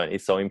learn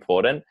is so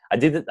important. I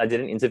did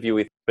an interview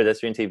with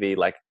Pedestrian TV.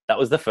 Like that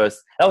was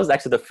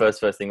actually the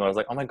first thing where I was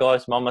like, oh my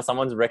gosh, mama,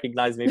 someone's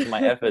recognized me for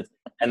my efforts.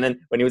 And then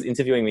when he was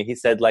interviewing me, he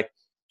said like,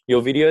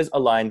 your videos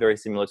align very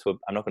similar to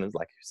I'm not going to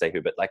like say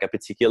who, but like a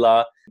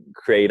particular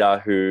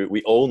creator who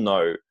we all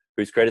know,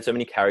 who's created so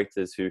many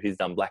characters, he's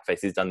done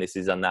blackface, he's done this,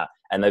 he's done that,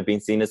 and they've been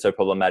seen as so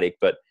problematic,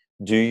 but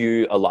do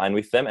you align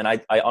with them? And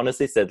I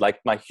honestly said, like,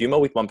 my humor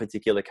with one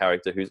particular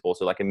character who's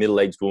also like a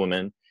middle-aged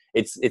woman,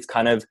 it's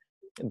kind of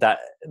that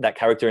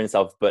character in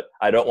itself, but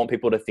I don't want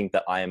people to think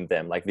that I am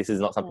them. Like, this is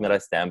not something that I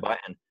stand by.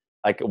 And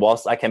like,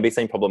 whilst I can be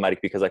seen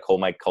problematic because I call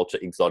my culture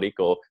exotic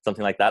or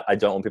something like that, I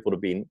don't want people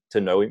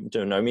to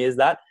know me as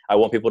that. I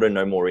want people to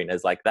know Maureen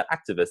as like that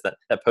activist,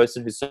 that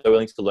person who's so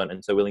willing to learn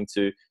and so willing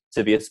to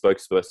be a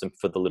spokesperson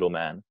for the little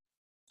man.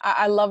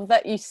 I love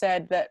that you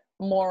said that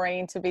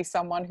Maureen to be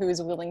someone who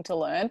is willing to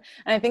learn.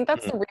 And I think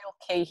that's the real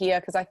key here,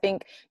 because I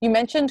think you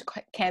mentioned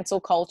cancel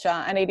culture,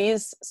 and it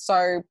is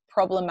so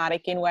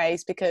problematic in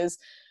ways, because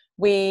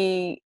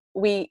we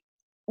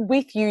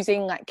with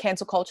using like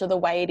cancel culture the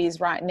way it is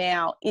right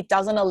now, it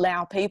doesn't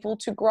allow people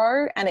to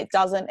grow, and it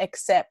doesn't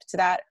accept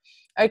that,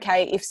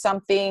 okay, if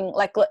something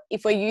like,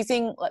 if we're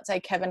using, let's say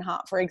Kevin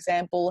Hart, for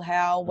example,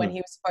 how when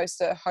he was supposed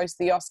to host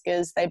the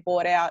Oscars, they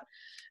brought out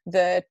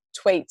the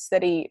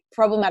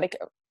problematic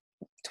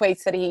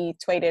tweets that he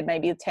tweeted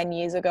maybe 10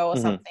 years ago or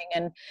something.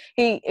 And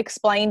he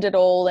explained it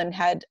all and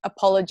had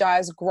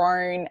apologized,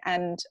 grown.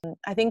 And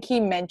I think he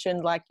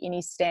mentioned like in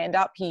his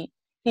stand-up, he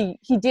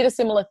did a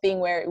similar thing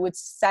where it would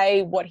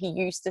say what he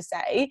used to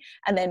say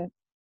and then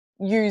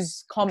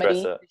use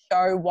comedy to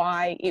show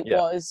why it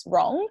was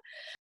wrong.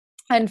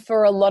 And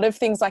for a lot of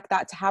things like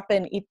that to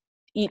happen,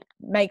 it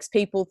makes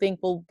people think,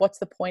 well, what's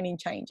the point in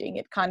changing?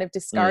 It kind of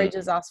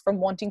discourages us from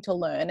wanting to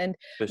learn, and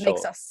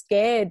makes us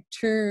scared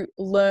to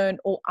learn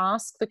or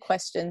ask the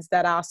questions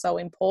that are so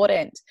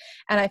important.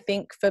 And I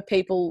think for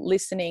people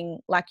listening,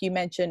 like you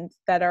mentioned,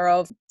 that are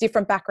of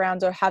different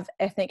backgrounds or have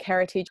ethnic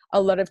heritage, a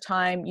lot of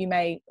time you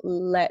may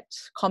let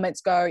comments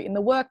go in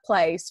the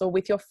workplace or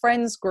with your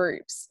friends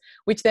groups,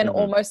 which then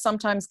almost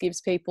sometimes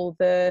gives people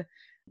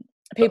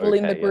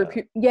in the group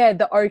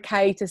the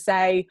okay to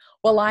say,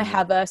 well, I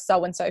have a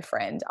so-and-so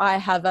friend, I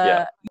have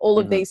all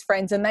of these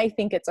friends, and they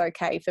think it's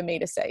okay for me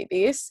to say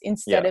this,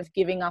 instead of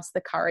giving us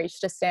the courage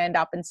to stand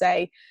up and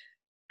say,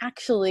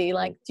 actually,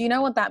 like, do you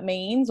know what that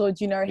means? Or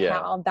do you know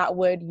how that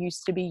word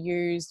used to be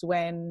used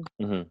when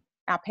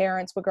our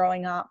parents were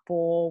growing up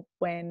or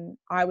when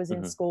I was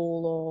in Hmm.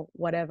 school or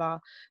whatever.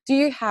 Do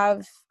you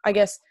have, I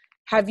guess,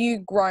 have you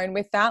grown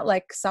with that?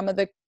 Like some of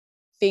the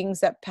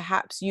things that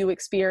perhaps you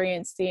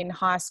experienced in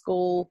high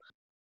school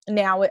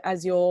now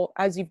as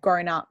you've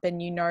grown up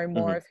and you know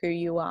more Hmm. of who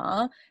you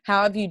are,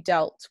 how have you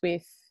dealt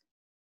with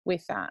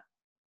that?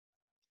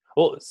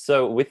 Well,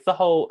 so with the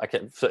whole,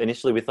 okay, so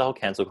initially with the whole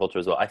cancel culture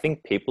as well, I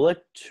think people are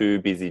too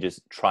busy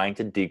just trying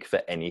to dig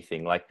for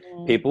anything. Like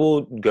Mm.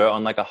 people go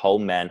on like a whole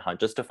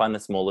manhunt just to find the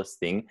smallest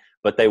thing,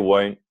 but they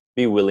won't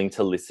be willing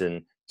to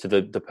listen to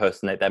the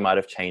person that they might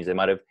have changed. They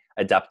might have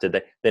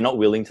adapted. They're not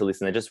willing to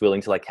listen. They're just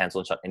willing to like cancel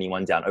and shut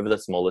anyone down over the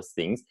smallest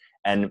things.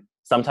 And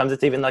sometimes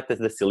it's even like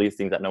the silliest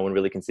things that no one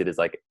really considers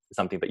like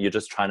something, but you're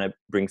just trying to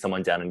bring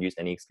someone down and use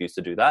any excuse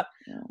to do that.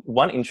 Yeah.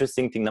 One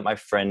interesting thing that my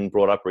friend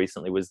brought up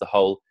recently was the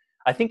whole,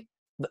 I think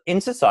in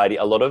society,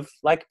 a lot of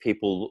like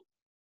people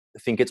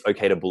think it's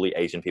okay to bully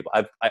Asian people.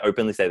 I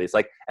openly say this,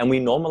 like, and we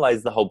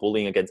normalize the whole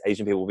bullying against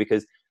Asian people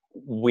because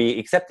we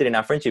accept it in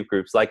our friendship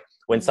groups. Like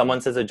when Mm.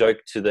 someone says a joke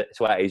to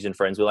our Asian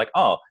friends, we're like,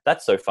 oh,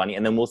 that's so funny.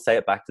 And then we'll say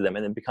it back to them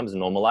and it becomes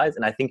normalized.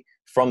 And I think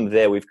from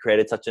there, we've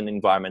created such an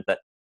environment that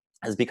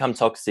has become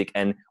toxic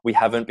and we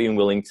haven't been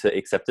willing to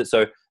accept it.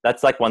 So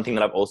that's like one thing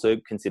that I've also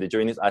considered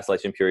during this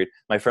isolation period.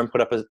 My friend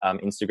put up an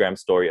Instagram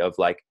story of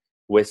like,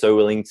 we're so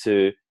willing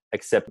to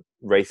accept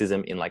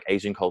racism in like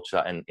Asian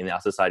culture and in our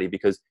society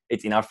because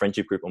it's in our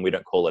friendship group and we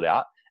don't call it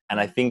out. And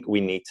I think we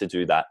need to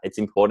do that. It's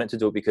important to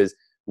do it because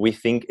we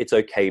think it's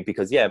okay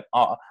because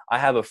I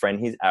have a friend,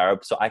 he's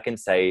Arab, so I can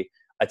say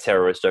a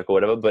terrorist joke or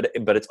whatever,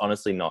 but it's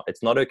honestly not.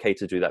 It's not okay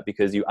to do that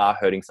because you are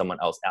hurting someone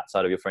else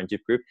outside of your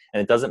friendship group,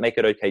 and it doesn't make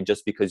it okay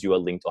just because you are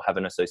linked or have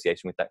an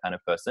association with that kind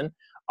of person.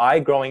 I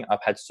growing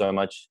up had so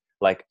much,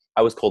 like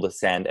I was called a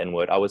sand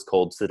N-word. I was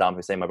called Saddam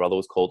Hussein. My brother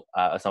was called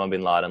Osama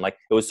bin Laden. Like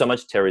it was so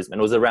much terrorism, and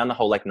it was around the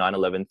whole like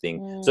 9/11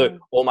 thing. So Mm.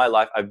 all my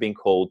life I've been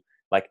called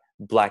like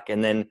black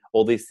and then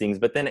all these things,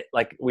 but then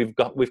like we've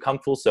come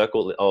full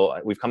circle,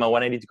 or we've come a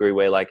 180-degree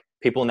where like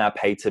people now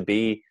pay to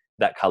be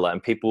that color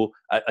and people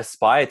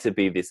aspire to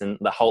be this, and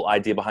the whole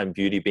idea behind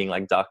beauty being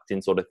like dark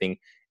skin sort of thing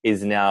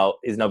is now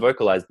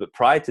vocalized. But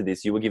prior to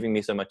this, you were giving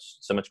me so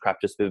much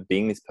crap just for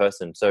being this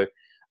person. So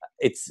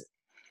it's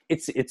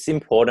it's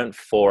important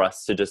for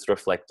us to just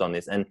reflect on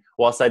this. And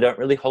whilst I don't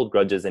really hold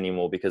grudges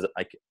anymore because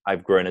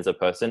I've grown as a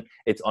person,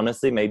 it's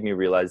honestly made me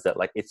realize that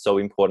like it's so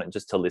important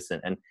just to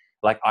listen. And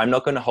like I'm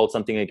not going to hold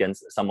something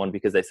against someone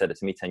because they said it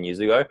to me 10 years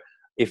ago.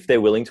 If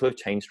they're willing to have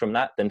changed from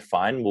that, then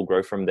fine, we'll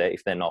grow from there.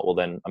 If they're not, well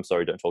then I'm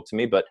sorry, don't talk to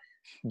me. But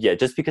yeah,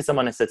 just because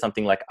someone has said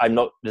something, like I'm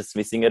not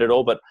dismissing it at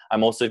all, but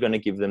I'm also going to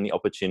give them the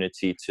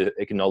opportunity to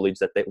acknowledge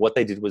that what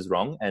they did was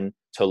wrong and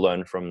to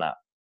learn from that.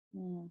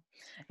 Mm.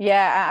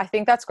 Yeah, I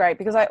think that's great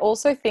because I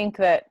also think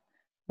that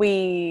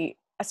we,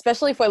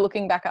 especially if we're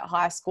looking back at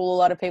high school, a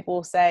lot of people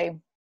will say,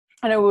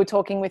 I know we were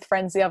talking with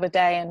friends the other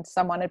day and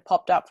someone had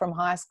popped up from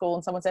high school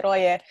and someone said, oh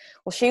yeah,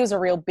 well, she was a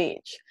real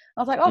bitch.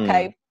 I was like,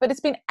 okay, but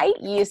it's been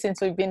 8 years since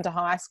we've been to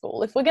high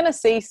school. If we're going to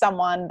see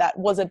someone that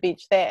was a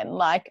bitch then,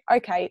 like,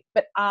 okay,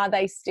 but are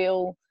they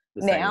still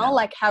The same now? now.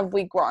 Like, have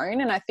we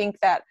grown? And I think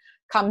that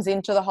comes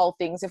into the whole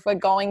things. If we're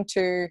going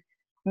to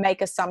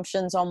make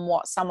assumptions on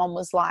what someone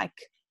was like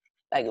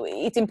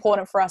it's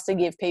important for us to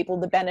give people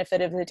the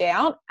benefit of the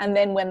doubt. And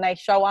then when they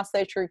show us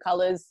their true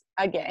colors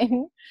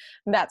again,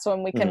 that's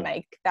when we can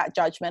make that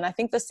judgment. I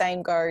think the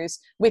same goes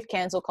with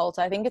cancel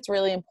culture. I think it's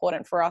really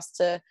important for us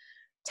to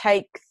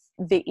take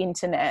the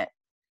internet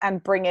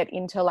and bring it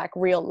into like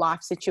real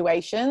life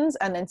situations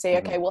and then say,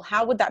 okay, well,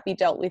 how would that be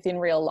dealt with in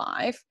real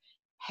life?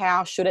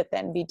 How should it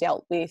then be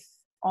dealt with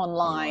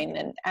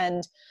online?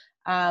 And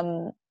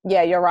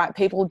yeah, you're right.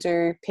 People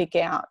do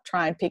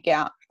try and pick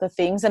out the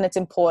things, and it's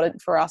important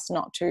for us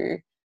not to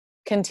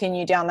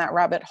continue down that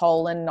rabbit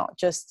hole and not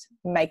just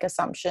make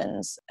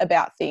assumptions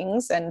about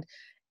things and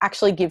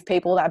actually give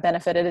people that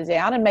benefit of the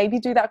doubt and maybe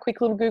do that quick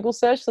little Google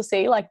search to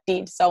see like,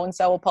 did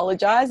so-and-so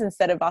apologize,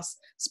 instead of us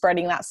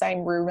spreading that same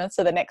rumor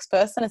to the next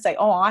person and say,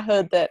 oh, I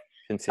heard that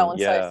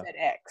so-and-so said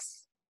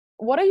X.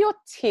 What are your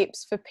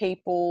tips for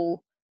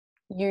people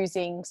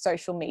using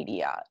social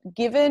media?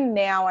 Given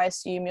now, I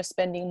assume you're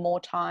spending more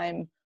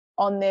time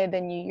on there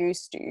than you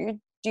used to.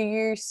 Do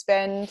you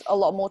spend a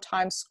lot more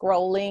time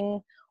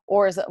scrolling,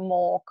 or is it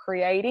more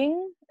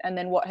creating? And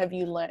then what have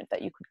you learned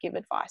that you could give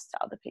advice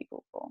to other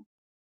people for?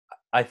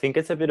 I think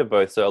it's a bit of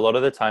both. So a lot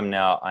of the time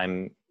now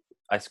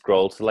I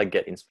scroll to like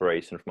get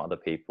inspiration from other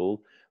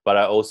people, but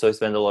I also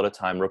spend a lot of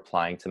time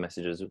replying to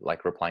messages,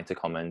 like replying to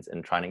comments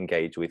and trying to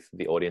engage with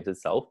the audience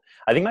itself.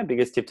 I think my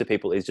biggest tip to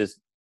people is just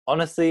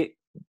honestly,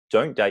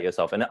 don't doubt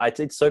yourself. And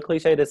it's so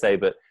cliche to say,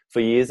 but for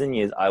years and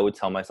years, I would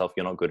tell myself,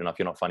 you're not good enough.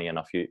 You're not funny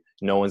enough.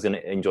 No one's going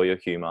to enjoy your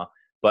humor.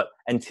 But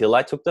until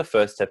I took the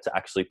first step to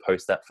actually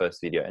post that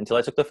first video, until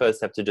I took the first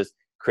step to just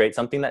create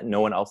something that no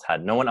one else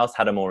had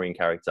a Maureen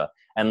character.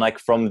 And like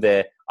from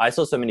there, I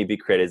saw so many big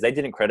creators. They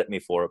didn't credit me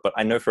for it, but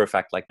I know for a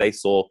fact, like they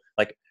saw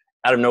like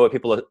out of nowhere,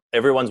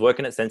 everyone's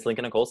working at Centrelink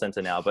in a call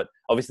center now, but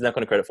obviously they're not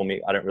going to credit for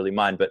me. I don't really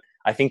mind. But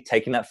I think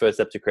taking that first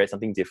step to create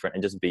something different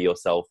and just be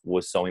yourself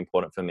was so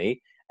important for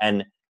me.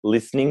 And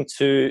listening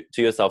to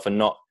yourself and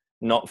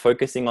not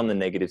focusing on the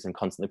negatives and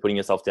constantly putting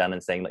yourself down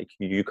and saying like,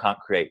 you can't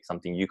create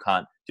something, you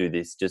can't do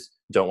this, just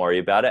don't worry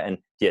about it. And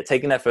yeah,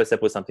 taking that first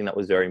step was something that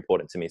was very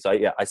important to me. So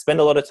I spend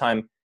a lot of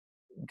time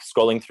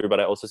scrolling through, but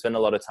I also spend a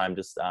lot of time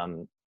just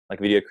like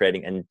video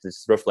creating and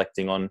just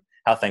reflecting on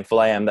how thankful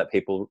I am that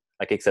people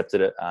like accepted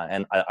it,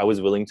 and I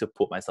was willing to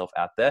put myself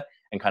out there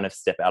and kind of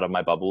step out of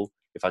my bubble,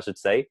 if I should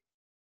say.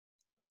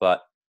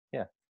 But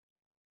yeah.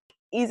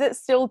 Is it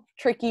still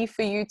tricky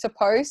for you to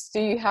post? Do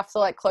you have to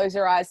like close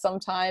your eyes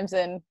sometimes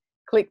and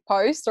click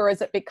post, or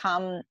has it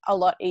become a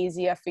lot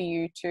easier for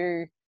you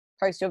to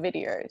post your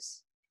videos?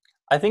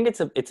 I think it's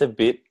a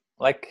bit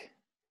like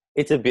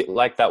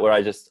that, where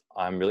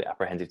I'm really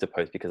apprehensive to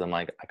post because I'm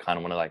like, I kind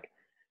of want to like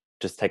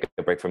just take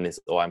a break from this,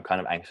 or I'm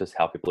kind of anxious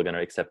how people are going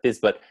to accept this.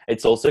 But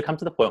it's also come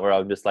to the point where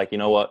I'm just like, you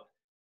know what,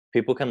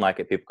 people can like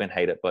it, people can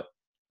hate it, but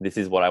this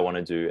is what I want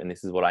to do and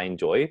this is what I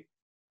enjoy.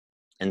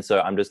 And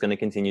so I'm just going to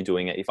continue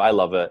doing it. If I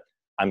love it,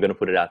 I'm going to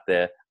put it out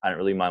there. I don't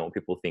really mind what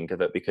people think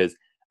of it, because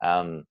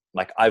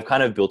like I've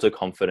kind of built a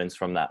confidence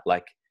from that.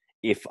 Like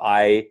if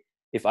I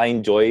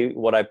enjoy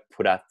what I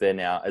put out there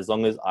now, as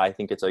long as I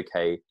think it's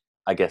okay,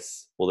 I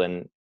guess, well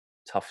then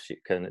tough shit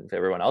for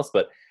everyone else.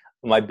 But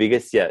my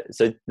biggest,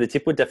 so the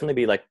tip would definitely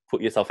be like,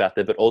 put yourself out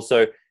there, but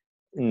also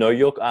know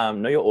your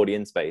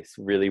audience base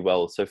really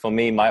well. So for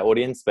me, my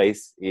audience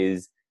base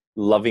is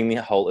loving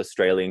the whole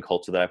Australian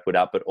culture that I put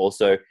out, but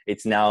also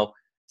it's now,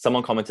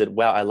 someone commented,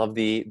 wow, I love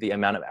the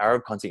amount of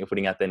Arab content you're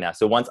putting out there now.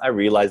 So once I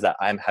realized that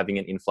I'm having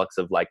an influx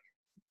of like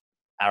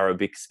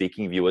Arabic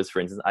speaking viewers, for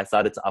instance, I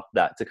started to up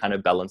that to kind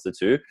of balance the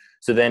two.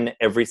 So then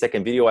every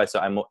second video I saw,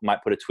 I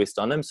might put a twist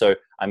on them. So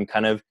I'm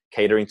kind of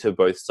catering to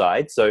both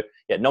sides. So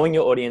yeah, knowing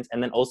your audience,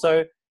 and then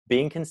also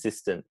being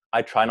consistent.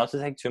 I try not to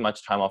take too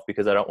much time off,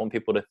 because I don't want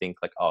people to think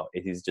like, oh,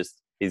 he's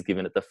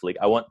giving it the flick.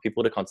 I want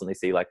people to constantly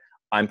see like,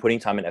 I'm putting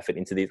time and effort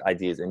into these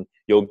ideas and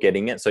you're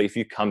getting it. So if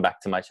you come back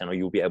to my channel,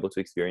 you'll be able to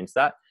experience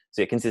that.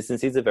 So yeah,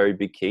 consistency is a very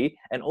big key.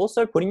 And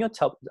also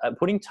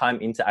putting time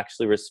into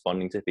actually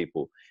responding to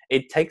people.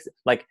 It takes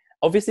like,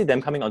 obviously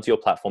them coming onto your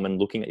platform and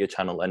looking at your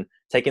channel and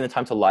taking the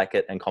time to like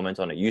it and comment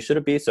on it. You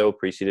should be so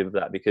appreciative of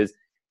that, because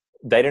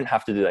they don't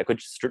have to do that. I could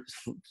just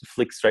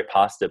flick straight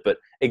past it, but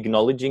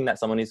acknowledging that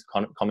someone is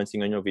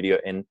commenting on your video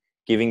and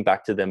giving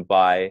back to them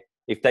by,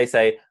 if they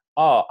say,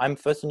 oh, I'm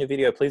first on your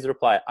video, please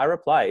reply, I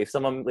reply. If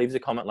someone leaves a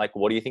comment like,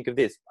 what do you think of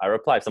this? I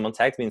reply. If someone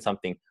tags me in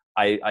something,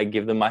 I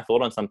give them my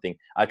thought on something.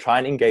 I try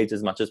and engage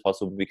as much as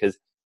possible, because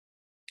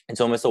it's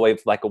almost a way,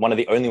 like one of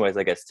the only ways,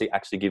 I guess, to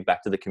actually give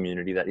back to the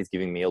community that is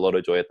giving me a lot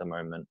of joy at the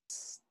moment.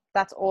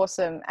 That's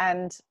awesome.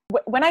 And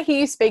when I hear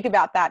you speak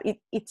about that,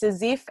 it's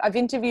as if I've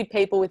interviewed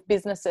people with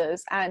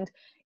businesses, and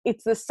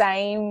it's the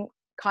same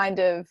kind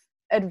of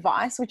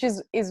advice, which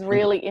is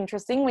really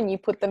interesting when you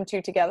put them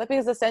two together,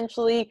 because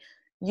essentially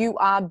you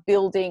are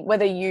building,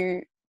 whether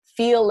you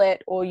feel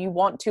it or you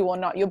want to or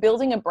not, you're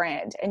building a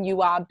brand, and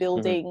you are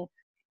building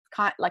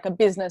kind like a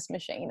business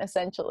machine,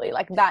 essentially.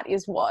 Like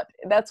that's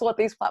what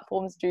these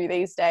platforms do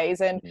these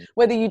days. And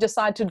whether you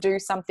decide to do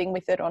something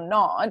with it or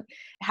not,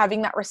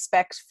 having that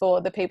respect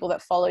for the people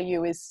that follow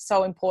you is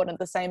so important,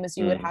 the same as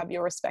you would have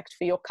your respect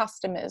for your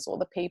customers or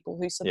the people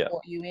who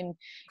support you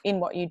in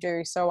what you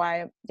do. So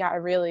I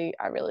really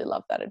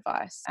love that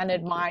advice and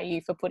admire you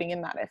for putting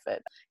in that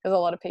effort, because a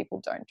lot of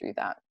people don't do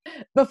that.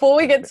 Before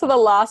we get to the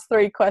last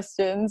three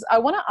questions, I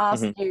want to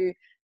ask you,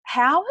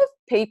 how have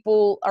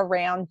people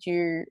around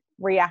you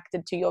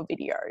reacted to your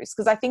videos?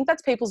 Because I think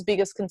that's people's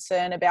biggest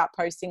concern about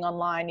posting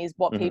online, is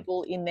what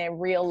people in their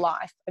real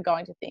life are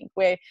going to think.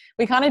 Where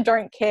we kind of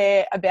don't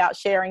care about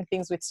sharing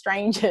things with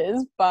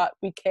strangers, but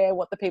we care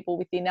what the people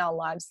within our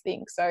lives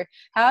think. So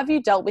how have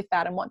you dealt with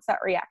that, and what's that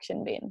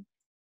reaction been?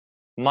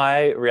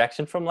 My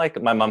reaction from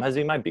my mum has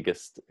been my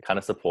biggest kind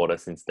of supporter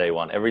since day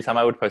one. Every time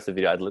I would post a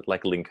video, I'd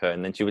like link her,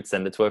 and then she would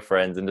send it to her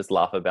friends and just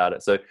laugh about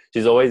it. So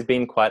she's always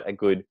been quite a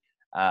good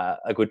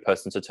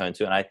person to turn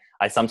to. And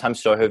I sometimes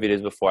show her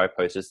videos before I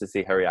post, just to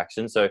see her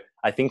reaction. So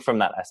I think from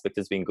that aspect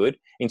has been good.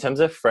 In terms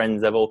of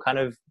friends, they've all kind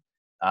of,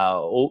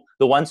 all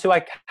the ones who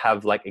I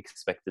have like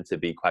expected to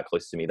be quite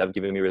close to me, they've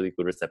given me really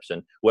good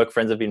reception. Work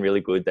friends have been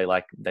really good. They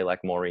like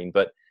Maureen.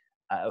 But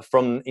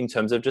in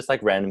terms of just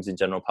like randoms in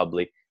general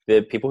public,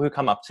 the people who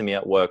come up to me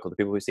at work, or the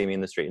people who see me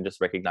in the street and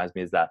just recognize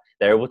me as that,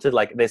 they're able to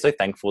they're so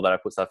thankful that I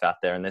put stuff out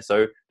there, and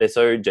they're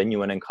so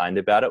genuine and kind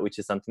about it, which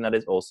is something that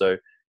is also,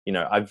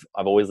 I've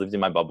always lived in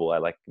my bubble.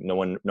 No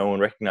one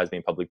recognized me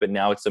in public, but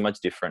now it's so much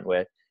different,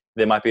 where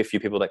there might be a few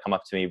people that come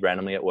up to me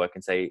randomly at work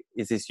and say,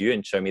 is this you?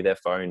 And show me their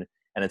phone.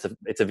 And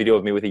it's a video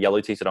of me with a yellow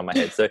t-shirt on my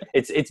head. So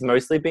it's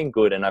mostly been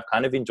good, and I've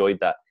kind of enjoyed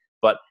that.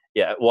 But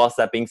yeah, whilst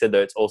that being said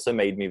though, it's also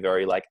made me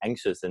very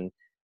anxious and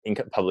in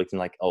public,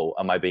 and oh,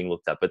 am I being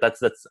looked at? But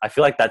that's I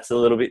feel like that's a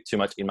little bit too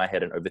much in my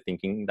head and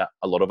overthinking that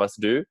a lot of us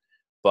do.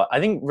 But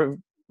I think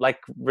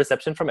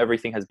reception from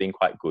everything has been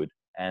quite good,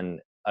 and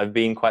I've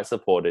been quite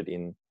supported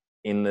in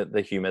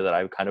the humor that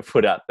I've kind of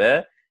put out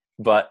there.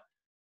 But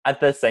at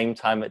the same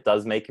time, it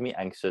does make me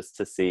anxious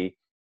to see,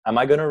 am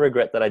I going to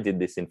regret that I did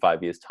this in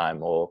 5 years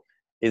time? Or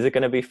is it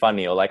going to be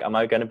funny, or like, am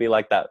I going to be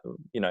like that?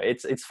 You know,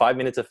 it's 5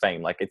 minutes of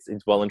fame. Like it's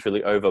well and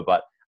truly over,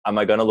 but am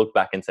I going to look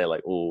back and say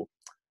like, oh,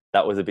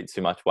 that was a bit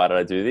too much. Why did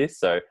I do this?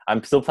 So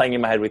I'm still playing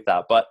in my head with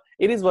that, but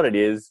it is what it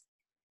is.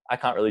 I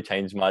can't really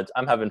change much.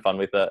 I'm having fun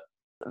with it.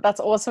 That's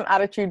awesome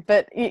attitude.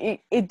 But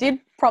it did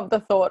prompt the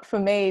thought for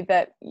me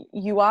that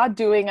you are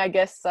doing, I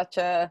guess, such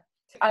a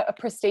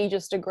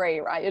prestigious degree,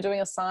 right? You're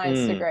doing a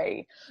science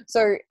degree.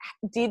 So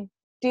did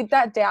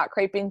that doubt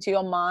creep into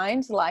your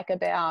mind, like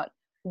about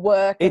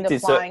work and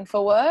applying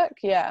for work?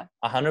 Yeah.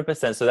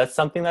 100%. So that's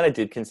something that I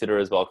did consider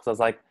as well. Cause I was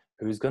like,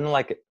 who's going to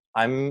like,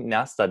 I'm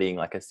now studying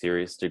like a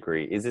serious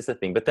degree. Is this a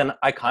thing? But then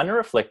I kind of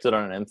reflected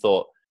on it and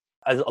thought,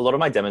 as a lot of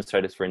my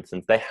demonstrators, for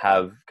instance, they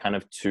have kind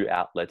of two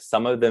outlets.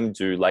 Some of them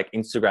do like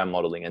Instagram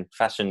modeling and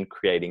fashion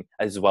creating,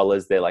 as well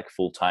as their like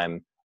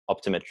full-time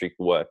optometric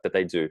work that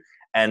they do.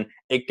 And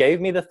it gave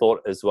me the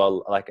thought as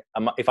well, like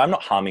if I'm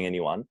not harming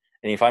anyone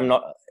and if I'm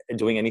not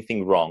doing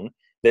anything wrong,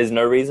 there's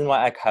no reason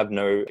why I have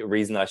no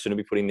reason that I shouldn't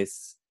be putting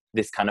this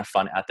kind of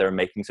fun out there and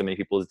making so many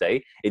people's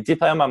day. It did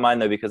play on my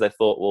mind though, because I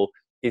thought, well,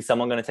 is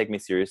someone going to take me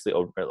seriously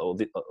or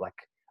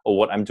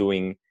what I'm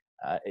doing?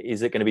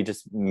 Is it going to be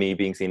just me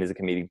being seen as a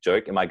comedic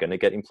joke? Am I going to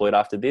get employed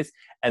after this?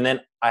 And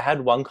then I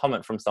had one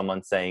comment from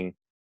someone saying,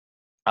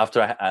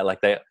 after I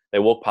like they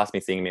walked past me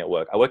seeing me at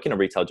work. I work in a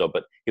retail job,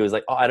 but he was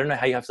like, oh, I don't know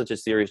how you have such a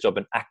serious job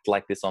and act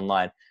like this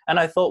online. And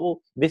I thought,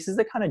 well, this is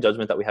the kind of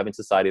judgment that we have in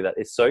society that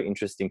is so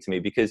interesting to me,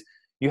 because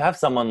you have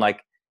someone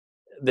like,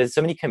 there's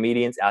so many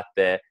comedians out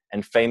there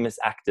and famous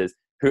actors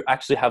who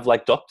actually have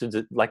like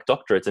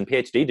doctorates and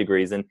PhD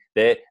degrees, and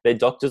they're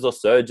doctors or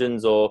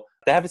surgeons, or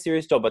they have a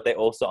serious job, but they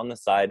also on the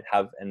side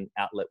have an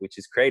outlet which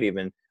is creative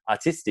and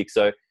artistic.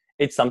 So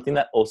it's something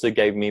that also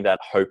gave me that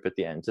hope at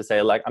the end to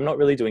say, like, I'm not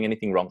really doing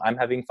anything wrong. I'm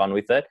having fun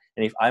with it.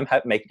 And if I'm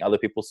making other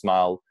people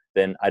smile,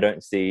 then I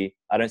don't see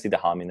the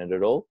harm in it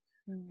at all.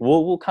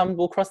 We'll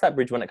cross that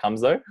bridge when it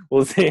comes though.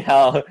 We'll see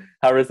how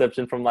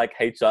reception from like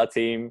HR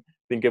team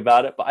think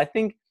about it. But I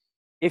think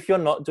if you're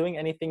not doing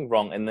anything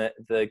wrong, and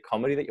the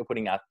comedy that you're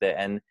putting out there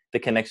and the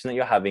connection that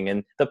you're having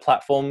and the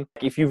platform,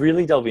 if you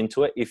really delve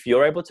into it, if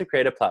you're able to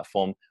create a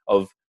platform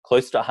of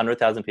close to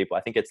 100,000 people,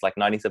 I think it's like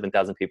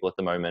 97,000 people at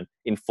the moment,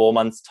 in 4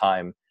 months'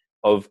 time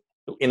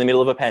in the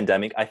middle of a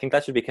pandemic, I think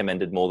that should be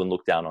commended more than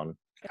looked down on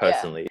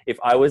personally. Yeah. If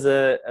I was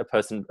a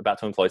person about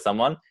to employ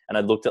someone and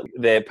I looked at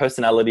their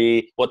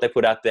personality, what they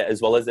put out there,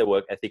 as well as their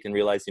work ethic, and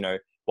realized, you know,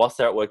 whilst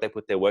they're at work, they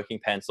put their working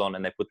pants on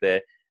and they put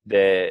their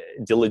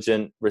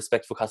diligent,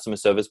 respectful customer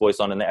service voice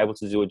on, and they're able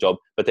to do a job,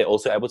 but they're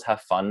also able to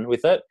have fun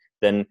with it,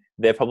 then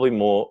they're probably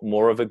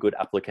more of a good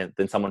applicant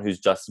than someone who's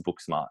just book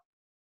smart.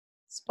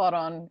 Spot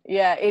on.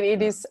 Yeah,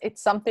 it is.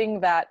 It's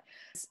something that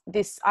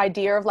this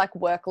idea of like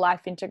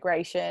work-life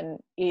integration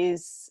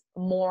is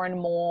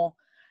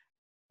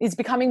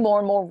becoming more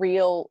and more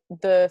real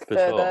the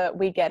further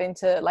we get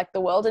into like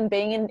the world. And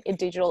being in a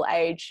digital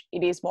age,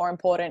 it is more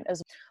important.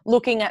 As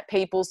looking at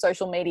people's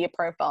social media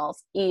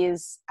profiles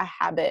is a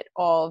habit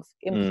of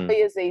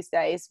employers these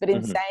days. But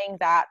in saying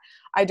that,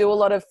 I do a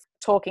lot of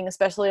talking,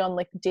 especially on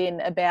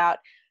LinkedIn, about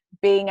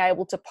being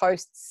able to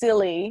post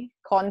silly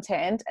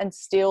content and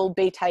still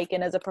be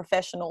taken as a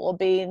professional, or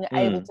being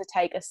able to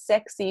take a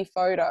sexy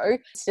photo,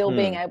 still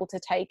being able to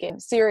take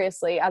it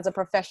seriously as a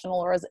professional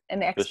or as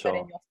an expert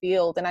in your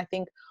field. And I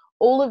think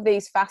all of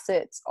these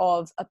facets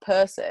of a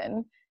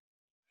person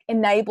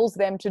enables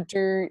them to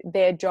do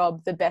their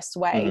job the best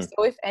way.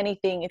 So if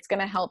anything, it's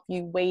going to help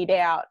you weed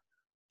out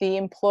the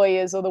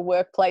employers or the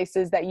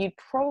workplaces that you'd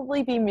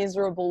probably be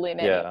miserable in.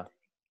 Yeah.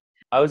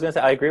 I was going to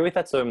say, I agree with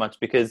that so much,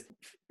 because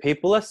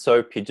people are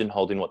so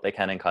pigeonholed in what they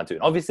can and can't do.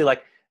 And obviously,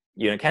 like,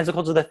 you know, cancel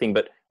culture is a thing,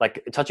 but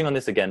like touching on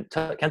this again,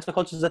 cancel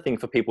culture is a thing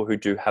for people who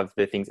do have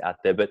their things out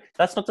there. But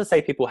that's not to say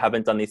people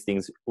haven't done these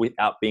things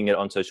without being it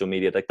on social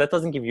media. Like, that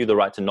doesn't give you the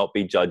right to not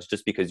be judged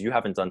just because you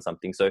haven't done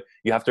something. So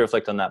you have to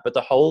reflect on that. But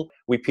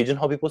we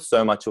pigeonhole people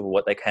so much of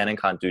what they can and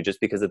can't do just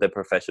because of their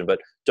profession.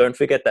 But don't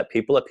forget that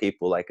people are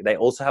people. Like, they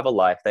also have a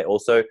life. They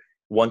also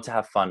want to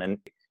have fun. And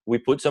we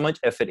put so much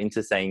effort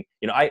into saying,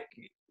 you know,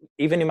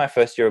 even in my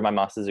first year of my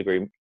master's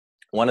degree,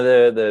 one of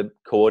the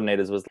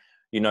coordinators was,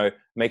 you know,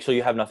 make sure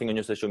you have nothing on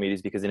your social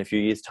medias, because in a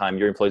few years' time,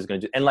 your employer's going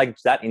to do, and like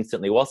that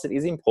instantly, whilst it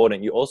is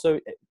important, you also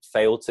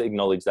fail to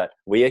acknowledge that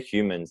we are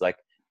humans. Like,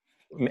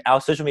 our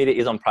social media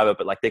is on private,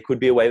 but like there could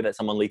be a way that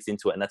someone leaks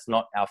into it, and that's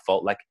not our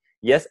fault. Like,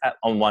 yes,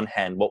 on one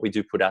hand, what we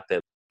do put out there,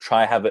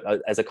 try have it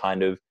as a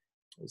kind of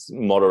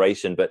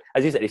moderation. But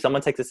as you said, if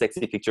someone takes a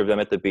sexy picture of them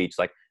at the beach,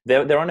 like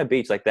they're on a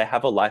beach, like they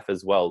have a life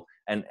as well.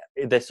 And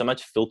there's so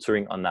much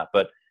filtering on that.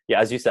 But yeah,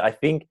 as you said, I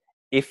think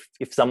if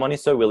someone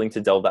is so willing to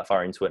delve that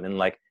far into it and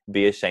like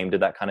be ashamed of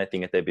that kind of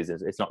thing at their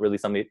business, it's not really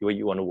something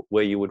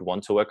where you would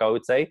want to work, I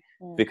would say,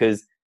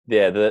 because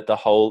the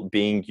whole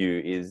being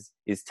you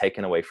is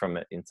taken away from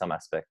it in some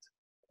aspect.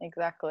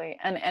 Exactly.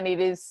 And it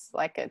is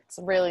like, it's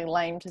really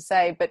lame to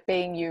say, but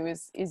being you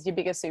is your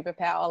biggest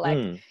superpower.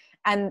 Like,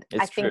 and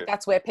I think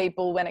that's where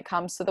people, when it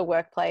comes to the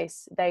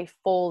workplace, they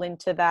fall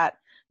into that,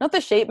 not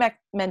the sheep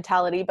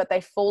mentality, but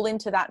they fall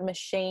into that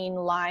machine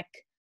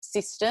like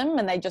system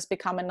and they just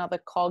become another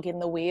cog in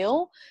the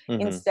wheel.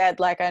 Mm-hmm. Instead,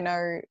 like, I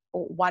know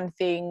one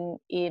thing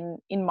in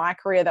my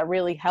career that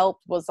really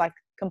helped was like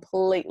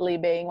completely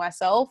being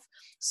myself,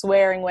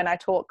 swearing when I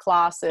taught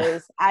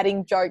classes,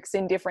 adding jokes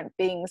in different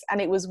things. And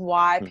it was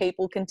why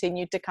people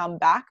continued to come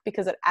back,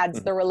 because it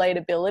adds the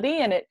relatability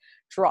and it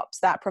drops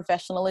that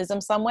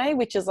professionalism some way,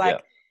 which is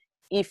like,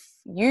 if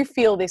you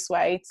feel this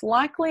way, it's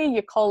likely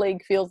your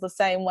colleague feels the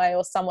same way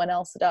or someone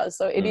else does.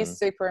 So it is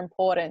super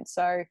important.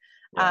 So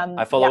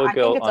I follow a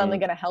girl I think it's only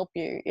going to help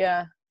you.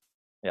 Yeah,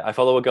 I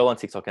follow a girl on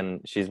TikTok,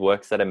 and she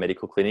works at a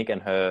medical clinic,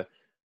 and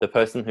the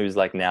person who's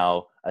like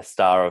now a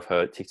star of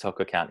her TikTok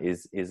account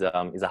is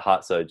a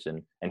heart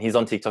surgeon, and he's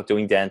on TikTok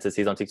doing dances,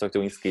 he's on TikTok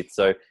doing skits.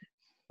 So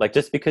like,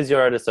 just because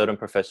you're at a certain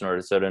profession or at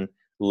a certain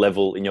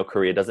level in your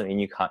career doesn't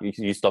mean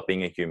you stop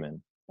being a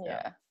human.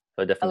 Yeah.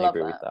 So I definitely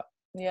agree with that.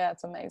 Yeah,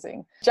 it's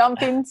amazing.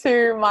 Jump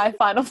into my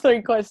final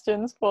 3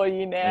 questions for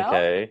you now.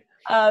 Okay.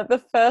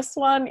 The first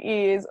one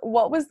is,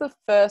 what was the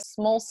first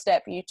small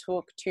step you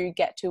took to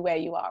get to where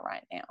you are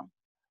right now?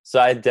 So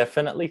I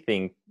definitely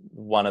think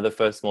one of the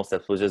first small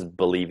steps was just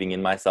believing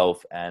in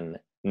myself and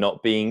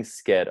not being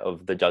scared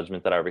of the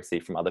judgment that I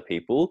received from other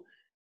people.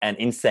 And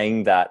in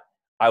saying that,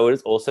 I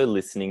was also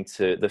listening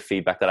to the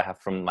feedback that I have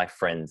from my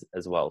friends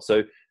as well.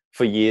 So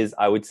for years,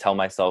 I would tell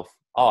myself,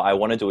 oh, I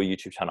want to do a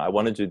YouTube channel, I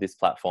want to do this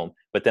platform.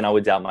 But then I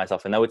would doubt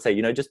myself, and they would say,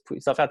 just put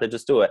yourself out there,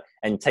 just do it.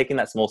 And taking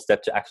that small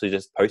step to actually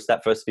just post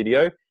that first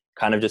video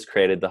kind of just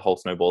created the whole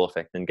snowball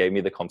effect and gave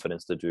me the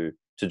confidence to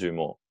do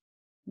more.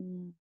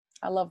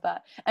 I love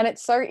that. And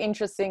it's so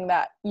interesting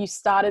that you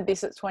started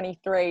this at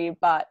 23,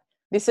 but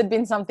this had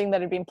been something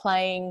that had been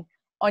playing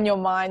on your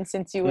mind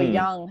since you were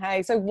young.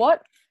 Hey, so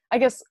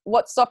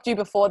what stopped you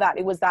before that?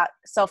 It was that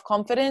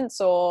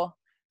self-confidence or?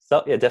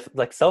 So yeah, definitely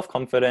like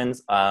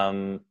self-confidence,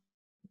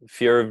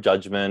 fear of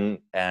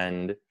judgment,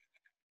 and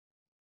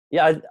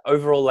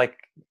overall, like,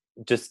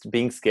 just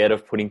being scared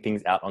of putting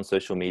things out on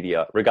social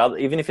media,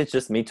 regardless, even if it's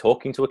just me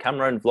talking to a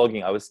camera and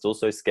vlogging. I was still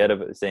so scared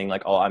of it, saying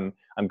like, oh, I'm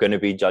going to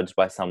be judged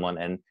by someone,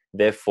 and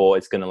therefore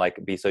it's going to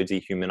like be so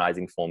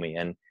dehumanizing for me.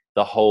 And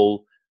the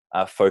whole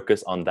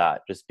focus on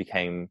that just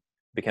became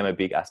a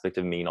big aspect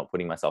of me not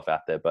putting myself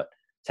out there, but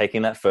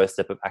taking that first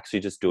step of actually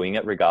just doing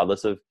it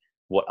regardless of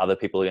what other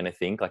people are going to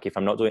think. Like, if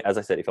I'm not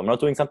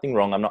doing something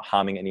wrong, I'm not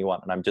harming anyone,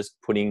 and I'm just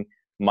putting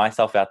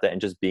myself out there and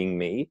just being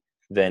me,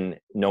 then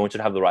no one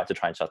should have the right to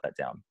try and shut that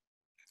down.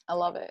 I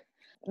love it.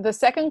 The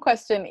second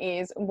question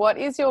is, what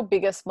is your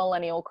biggest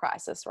millennial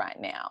crisis right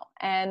now?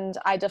 And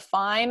I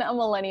define a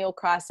millennial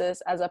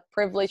crisis as a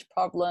privilege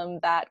problem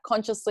that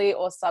consciously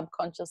or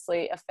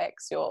subconsciously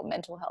affects your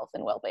mental health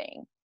and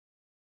well-being.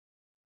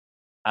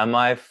 Am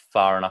I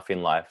far enough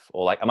in life,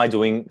 or like, am I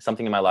doing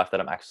something in my life that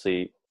I'm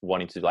actually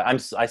wanting to do?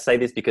 Like, I say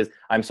this because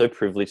I'm so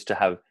privileged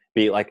to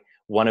be like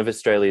one of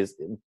Australia's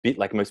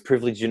most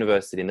privileged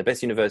university, and the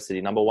best university,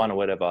 number 1 or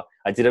whatever.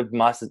 I did a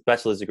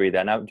bachelor's degree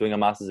there. Now I'm doing a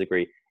master's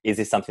degree. Is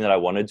this something that I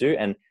want to do?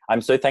 And I'm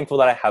so thankful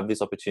that I have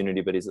this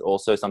opportunity, but is it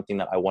also something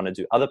that I want to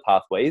do? Other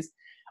pathways.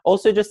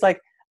 Also, just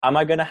like, am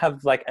I going to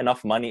have like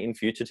enough money in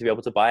future to be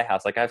able to buy a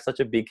house? Like, I have such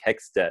a big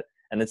HECS debt,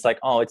 and it's like,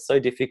 oh, it's so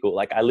difficult.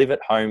 Like, I live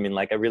at home in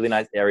like a really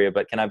nice area,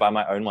 but can I buy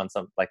my own one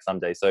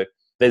someday? So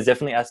there's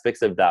definitely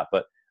aspects of that.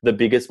 But the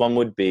biggest one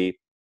would be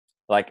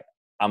like,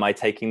 am I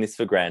taking this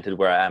for granted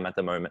where I am at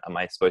the moment? Am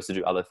I supposed to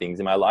do other things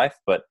in my life?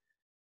 But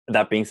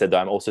that being said, though,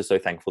 I'm also so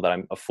thankful that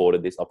I'm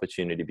afforded this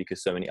opportunity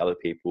because so many other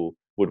people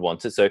would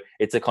want it. So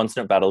it's a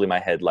constant battle in my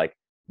head. Like,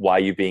 why are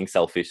you being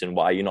selfish, and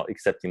why are you not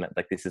accepting that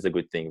like this is a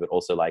good thing? But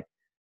also, like,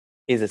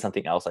 is there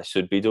something else I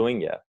should be doing?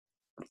 Yeah,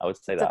 I would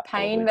say it's that. It's a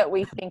pain probably. That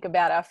we think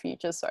about our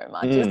future so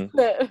much, isn't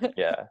it?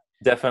 Yeah,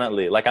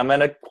 definitely. Like, I'm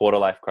in a quarter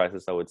life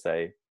crisis, I would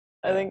say.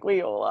 I think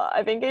we all are.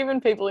 I think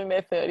even people in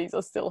their 30s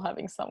are still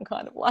having some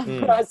kind of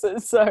life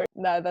crisis. So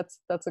no,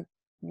 that's a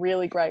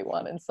really great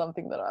one, and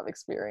something that I've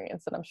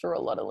experienced, and I'm sure a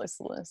lot of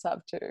listeners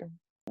have too.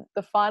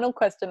 The final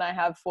question I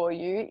have for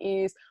you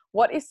is,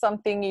 what is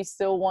something you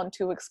still want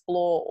to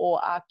explore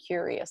or are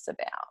curious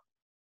about?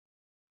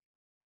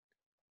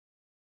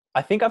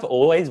 I think I've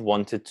always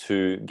wanted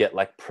to get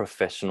like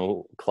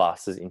professional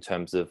classes in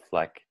terms of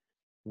like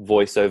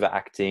voiceover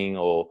acting,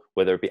 or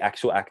whether it be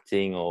actual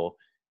acting or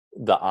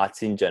the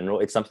arts in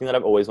general. It's something that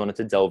I've always wanted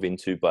to delve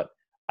into, but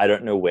I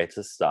don't know where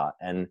to start.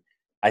 And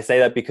I say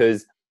that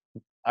because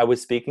I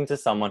was speaking to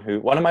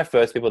one of my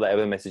first people that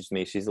ever messaged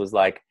me, she was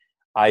like,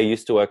 I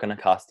used to work on a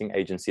casting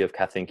agency of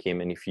Kath and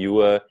Kim, and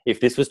if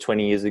this was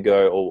 20 years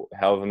ago or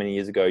however many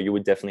years ago, you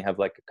would definitely have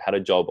like had a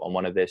job on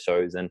one of their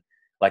shows. And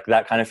like,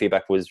 that kind of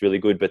feedback was really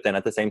good. But then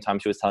at the same time,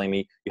 she was telling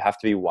me, you have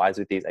to be wise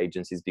with these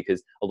agencies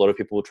because a lot of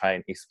people will try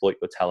and exploit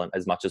your talent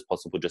as much as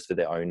possible just for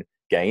their own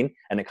gain.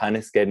 And it kind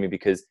of scared me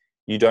because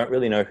you don't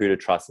really know who to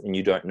trust, and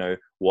you don't know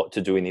what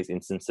to do in these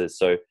instances.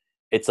 So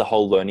it's a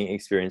whole learning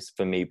experience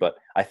for me. But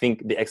I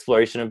think the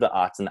exploration of the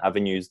arts and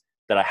avenues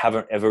that I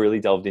haven't ever really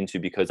delved into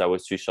because I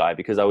was too shy,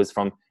 because I was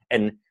from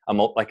a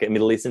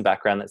Middle Eastern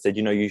background that said,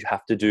 you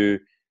have to do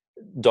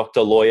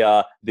doctor,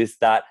 lawyer, this,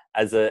 that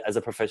as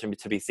a profession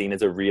to be seen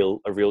as a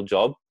real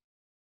job.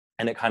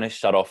 and it kind of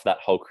shut off that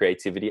whole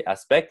creativity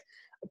aspect.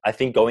 I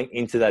think going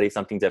into that is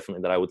something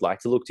definitely that I would like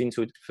to look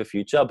into for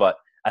future, but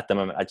at the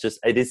moment,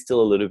 it is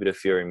still a little bit of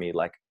fear in me.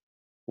 Like,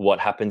 what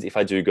happens if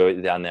I do go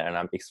down there and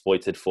I'm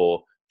exploited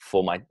for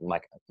my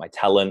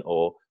talent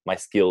or my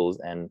skills,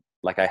 and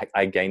like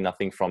I gain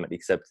nothing from it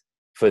except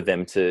for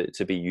them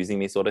to be using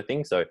me, sort of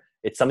thing. So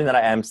it's something that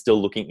I am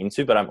still looking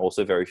into, but I'm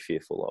also very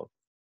fearful of.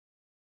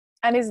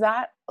 And is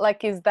that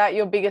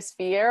your biggest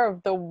fear,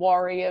 of the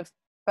worry of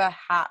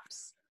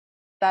perhaps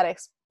that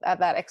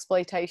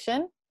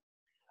exploitation?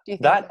 Do you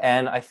think That,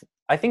 and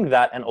I think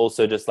that, and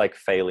also just like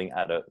failing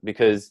at it,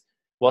 because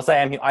whilst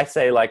I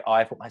say like, oh,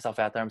 I put myself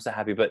out there, I'm so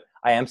happy, but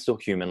I am still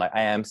human. Like,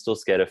 I am still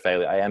scared of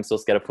failure. I am still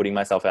scared of putting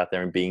myself out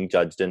there and being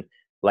judged. And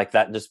like,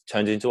 that just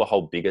turns into a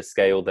whole bigger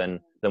scale than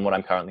what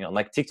I'm currently on.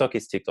 Like, TikTok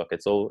is TikTok.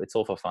 It's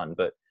all for fun,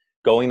 but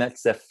going that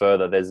step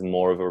further, there's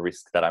more of a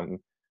risk that am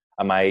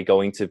I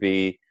going to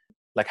be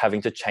like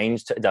having to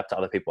change to adapt to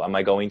other people? Am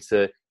I going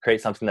to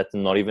create something that's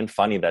not even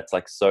funny, that's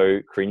like so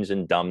cringe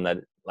and dumb that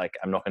like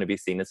I'm not going to be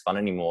seen as fun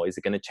anymore? Is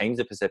it going to change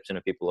the perception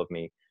of people of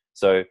me?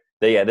 So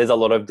there's a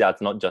lot of doubts,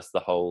 not just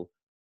the whole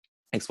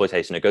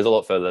exploitation. It goes a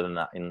lot further than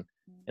that in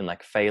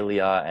like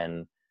failure,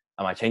 and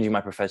am I changing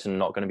my profession,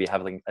 not going to be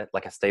having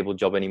like a stable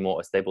job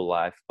anymore, a stable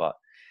life? But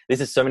this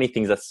is so many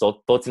things, that's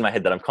thoughts in my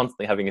head that I'm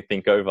constantly having to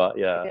think over.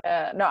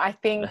 Yeah, no, I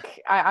think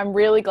I'm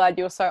really glad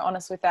you were so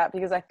honest with that,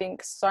 because I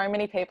think so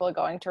many people are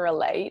going to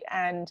relate.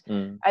 And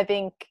I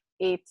think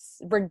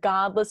it's,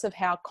 regardless of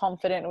how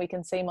confident we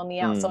can seem on the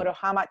outside or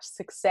how much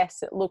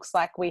success it looks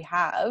like we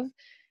have,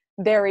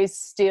 there is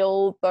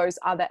still those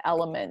other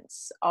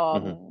elements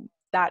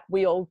that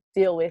we all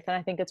deal with. And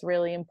I think it's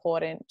really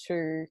important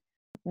to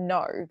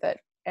know that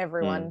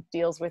everyone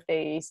deals with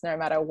these, no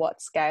matter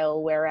what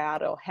scale we're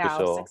at or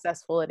how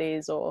successful it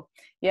is, or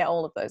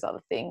all of those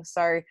other things.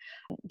 So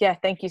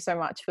thank you so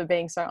much for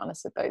being so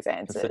honest with those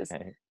answers.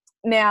 Okay.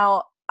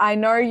 Now, I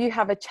know you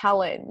have a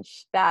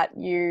challenge that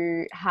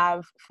you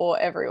have for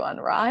everyone,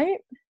 right?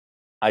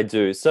 I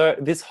do. So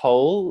this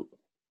whole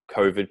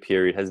COVID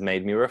period has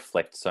made me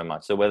reflect so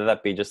much. So whether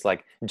that be just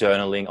like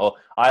journaling, or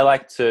I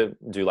like to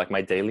do like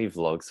my daily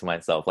vlogs for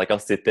myself. Like, I'll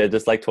sit there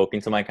just like talking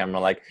to my camera,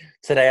 like,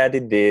 today I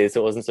did this,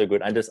 it wasn't so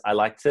good. I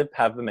like to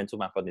have a mental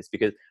map on this,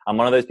 because I'm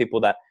one of those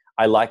people that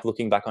I like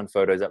looking back on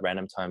photos at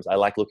random times. I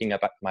like looking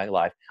back at my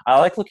life. I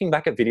like looking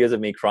back at videos of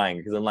me crying,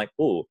 because I'm like,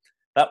 oh,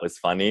 that was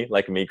funny.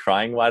 Like, me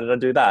crying, why did I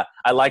do that?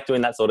 I like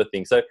doing that sort of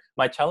thing. So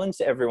my challenge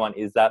to everyone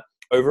is that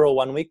over a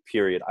 1 week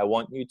period, I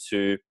want you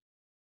to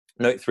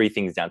note 3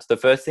 things down. So the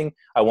first thing,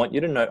 I want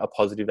you to note a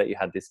positive that you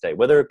had this day,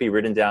 whether it be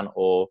written down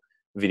or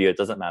video, it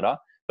doesn't matter,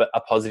 but a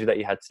positive that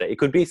you had today. It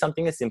could be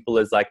something as simple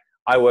as like,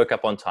 I woke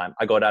up on time,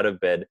 I got out of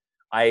bed,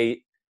 I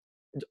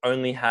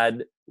only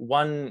had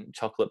 1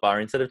 chocolate bar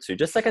instead of 2,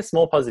 just like a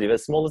small positive,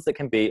 as small as it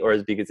can be or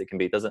as big as it can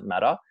be, it doesn't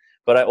matter.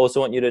 But I also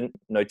want you to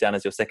note down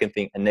as your second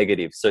thing a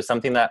negative. So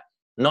something that,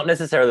 not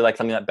necessarily like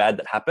something that bad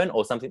that happened,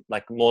 or something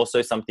like more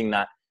so something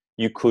that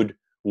you could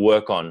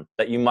work on,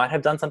 that you might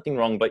have done something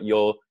wrong, but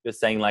you're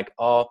saying like,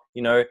 oh,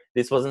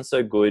 this wasn't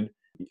so good.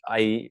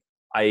 I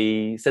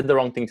said the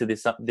wrong thing to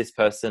this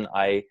person.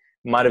 I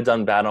might have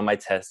done bad on my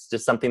test.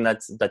 Just something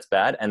that's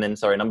bad. And then,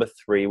 number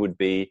 3 would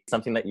be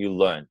something that you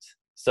learned.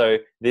 So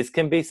this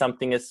can be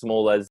something as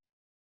small as,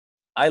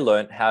 I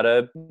learned how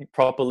to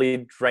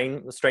properly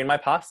strain my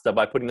pasta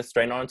by putting the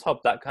strainer on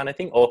top, that kind of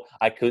thing. Or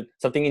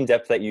something in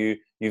depth that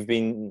you've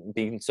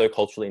been so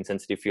culturally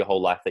insensitive for your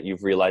whole life that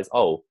you've realized,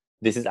 oh,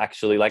 this is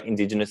actually like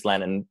indigenous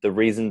land, and the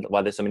reason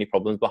why there's so many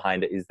problems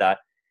behind it is that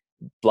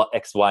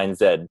X, Y, and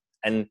Z.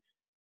 And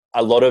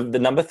a lot of the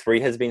number 3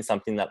 has been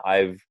something that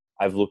I've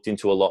looked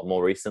into a lot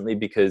more recently,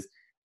 because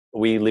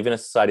we live in a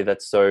society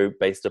that's so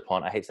based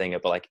upon, I hate saying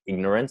it, but like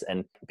ignorance.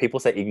 And people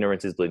say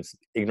ignorance is bliss,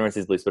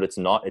 but it's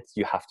not.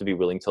 You have to be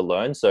willing to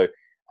learn. So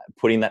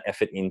putting that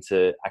effort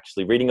into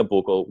actually reading a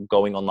book or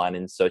going online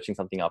and searching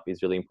something up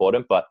is really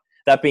important. But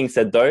that being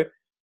said though,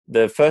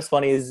 the first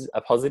one is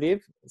a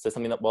positive, so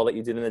something that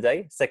you did in the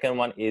day. Second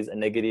one is a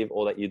negative,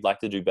 or that you'd like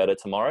to do better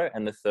tomorrow.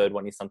 And the third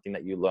one is something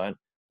that you learn,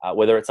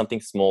 whether it's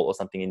something small or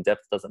something in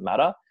depth, doesn't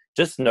matter.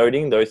 Just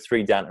noting those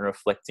 3 down and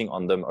reflecting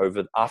on them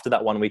after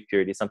that 1 week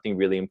period is something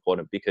really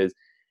important, because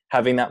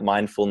having that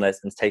mindfulness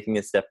and taking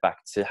a step back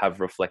to have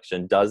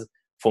reflection does,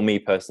 for me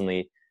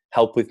personally,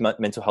 help with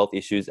mental health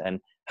issues and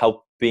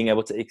help being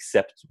able to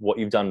accept what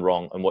you've done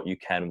wrong and what you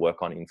can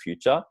work on in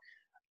future.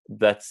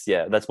 That's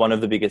one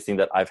of the biggest things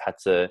that I've had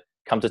to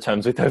come to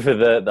terms with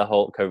over the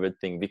whole COVID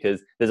thing,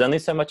 because there's only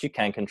so much you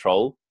can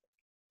control,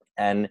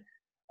 and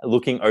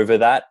looking over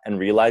that and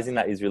realizing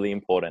that is really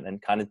important.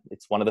 And kind of,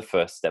 it's one of the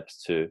first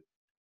steps to,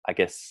 I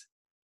guess,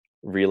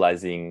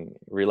 realizing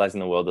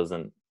the world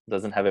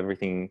doesn't have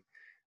everything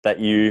that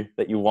you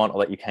want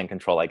or that you can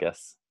control, I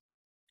guess.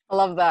 I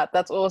love that.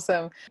 That's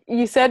awesome.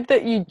 You said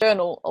that you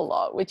journal a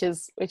lot, which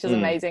is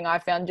amazing. I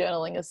found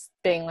journaling as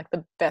being like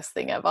the best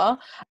thing ever.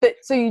 But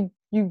so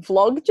you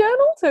vlog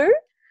journal too?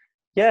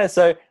 Yeah.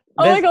 So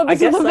oh my God,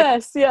 this is the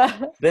best.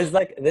 Yeah.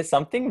 There's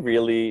something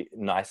really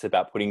nice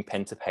about putting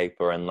pen to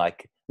paper and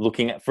like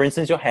looking at, for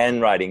instance, your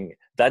handwriting.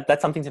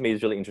 that's something to me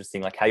is really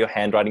interesting, like how your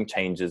handwriting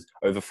changes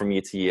over from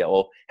year to year,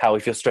 or how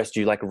if you're stressed,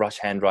 you like rush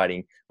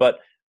handwriting. But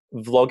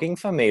vlogging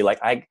for me, like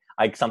I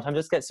sometimes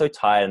just get so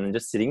tired and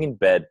just sitting in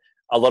bed.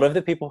 A lot of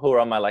the people who are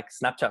on my like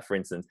Snapchat, for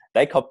instance,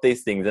 they cop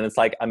these things and it's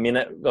like a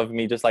minute of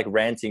me just like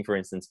ranting, for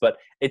instance. But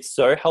it's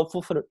so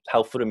helpful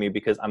to me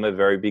because I'm a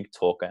very big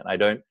talker, and I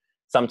don't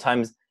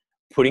sometimes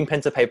putting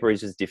pen to paper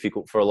is just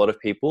difficult for a lot of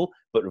people,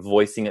 but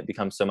voicing it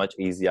becomes so much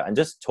easier. And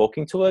just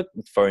talking to a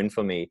phone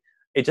for me,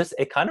 it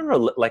kind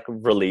of like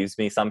relieves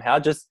me somehow,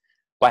 just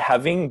by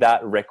having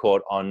that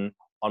record on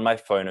my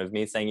phone of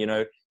me saying,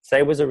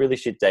 today was a really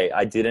shit day.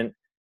 I didn't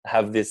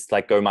have this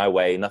like go my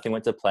way. Nothing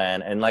went to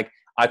plan. And like,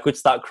 I could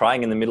start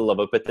crying in the middle of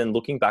it, but then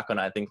looking back on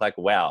it, I think like,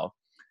 wow,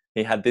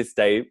 he had this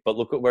day, but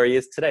look at where he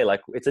is today.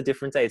 Like, it's a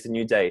different day. It's a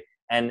new day.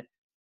 And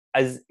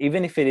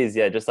even if it is,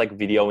 just like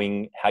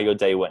videoing how your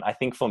day went, I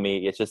think for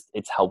me,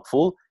 it's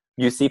helpful.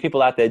 You see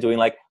people out there doing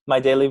like my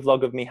daily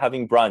vlog of me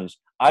having brunch.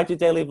 I do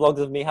daily vlogs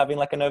of me having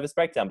like a nervous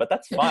breakdown, but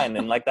that's fine.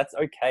 And like, that's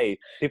okay.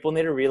 People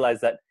need to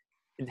realize that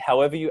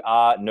however you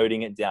are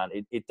noting it down,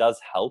 it does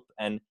help.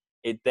 And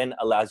it then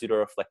allows you to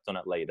reflect on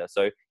it later.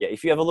 So yeah,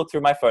 if you ever look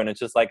through my phone, it's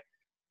just like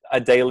a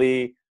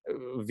daily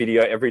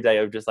video every day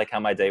of just like how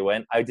my day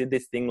went. I did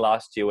this thing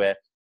last year where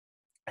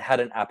I had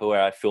an app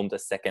where I filmed a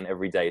second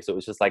every day. So it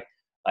was just like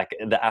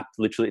the app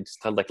literally just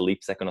had like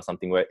Leap Second or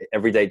something, where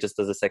every day just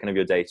does a second of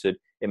your day. So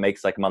it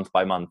makes like month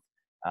by month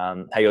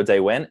how your day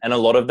went. And a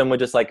lot of them were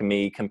just like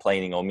me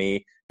complaining or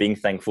me being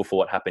thankful for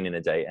what happened in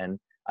a day. And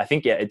I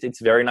think,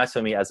 it's very nice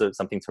for me as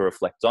something to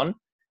reflect on.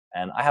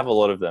 And I have a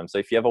lot of them. So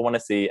if you ever want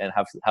to see and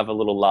have a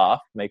little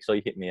laugh, make sure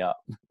you hit me up.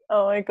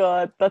 Oh my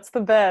God, that's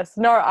the best.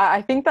 No,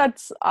 I think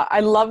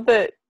I love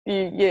that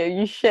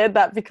you shared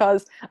that,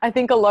 because I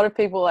think a lot of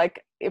people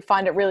like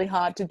find it really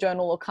hard to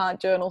journal or can't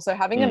journal. So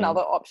having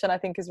another option I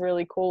think is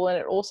really cool. And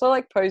it also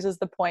like poses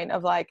the point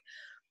of like,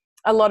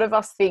 a lot of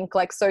us think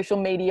like social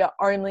media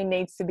only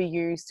needs to be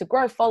used to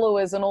grow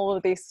followers and all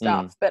of this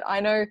stuff. But I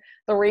know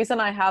the reason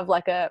I have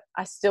like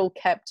I still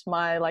kept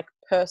my like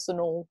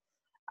personal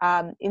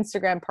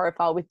Instagram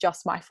profile with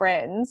just my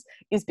friends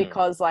is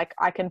because like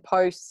I can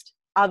post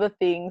other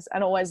things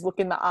and always look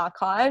in the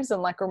archives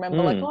and like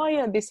remember like, oh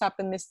yeah, this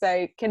happened this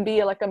day. It can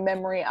be like a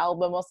memory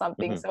album or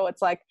something. So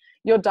it's like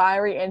your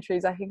diary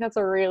entries. I think that's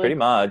a really pretty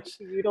much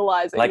to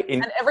utilize it. Like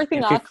and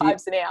everything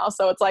archives now,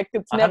 so it's like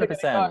it's never going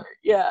to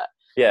go.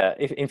 Yeah,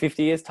 if in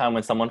 50 years time,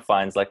 when someone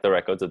finds like the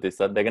records of this,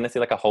 they're going to see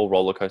like a whole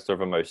roller coaster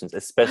of emotions,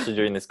 especially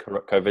during this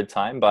COVID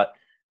time. But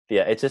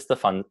yeah, it's just the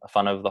fun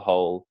of the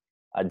whole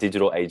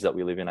digital age that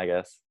we live in, I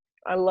guess.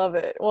 I love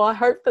it. Well, I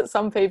hope that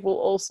some people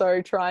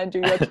also try and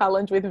do your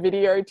challenge with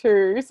video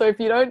too. So if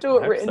you don't do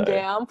it written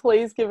down,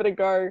 please give it a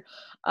go.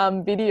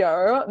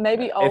 Video,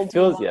 maybe I'll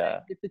do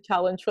the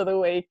challenge for the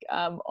week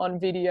on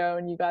video,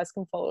 and you guys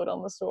can follow it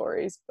on the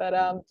stories.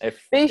 But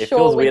be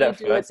sure when you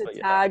do it to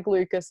tag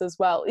Lucas as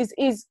well.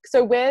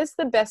 So where's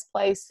the best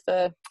place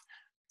for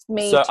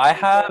me? So I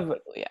have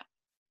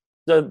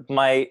So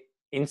my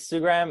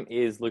Instagram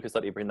is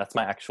lucas.ibrahim. That's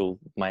my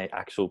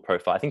actual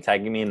profile. I think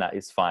tagging me in that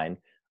is fine.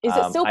 Is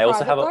it still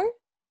private though?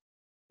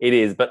 It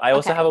is, but I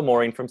also have a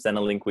Maureen from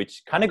Centrelink,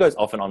 which kind of goes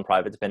off and on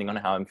private depending on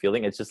how I'm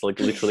feeling. It's just like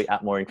literally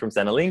at Maureen from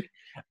Centrelink.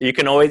 You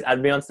can always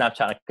add me on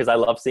Snapchat because I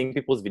love seeing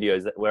people's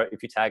videos where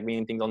if you tag me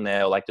in things on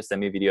there or like just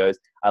send me videos,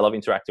 I love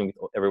interacting with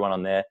everyone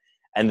on there.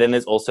 And then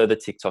there's also the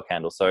TikTok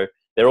handle. So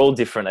they're all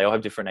different. They all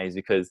have different names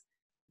because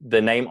the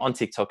name on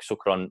TikTok,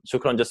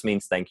 Shukran just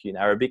means thank you in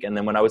Arabic. And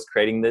then when I was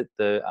creating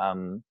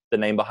the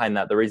name behind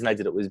that, the reason I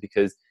did it was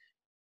because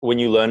when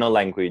you learn a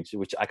language,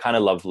 which I kind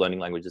of love learning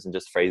languages and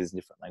just phrases in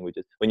different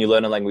languages. When you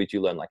learn a language,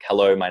 you learn like,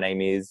 hello, my name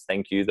is,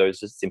 thank you.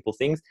 Those just simple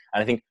things.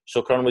 And I think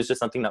Shukran was just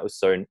something that was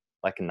so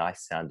like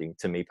nice sounding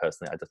to me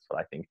personally. That's what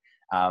I think.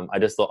 I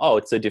just thought, oh,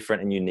 it's so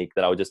different and unique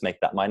that I would just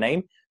make that my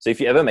name. So if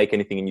you ever make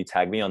anything and you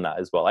tag me on that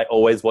as well, I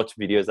always watch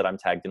videos that I'm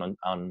tagged in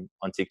on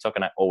TikTok,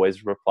 and I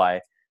always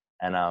reply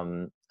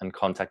and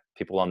contact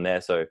people on there.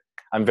 So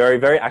I'm very,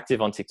 very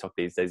active on TikTok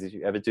these days if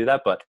you ever do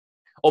that, but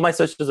all my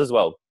socials as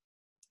well.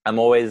 I'm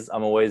always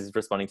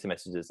responding to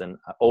messages and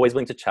always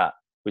willing to chat,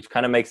 which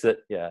kind of makes it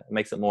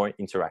more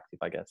interactive,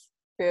 I guess.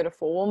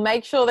 Beautiful. Well,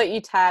 make sure that you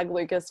tag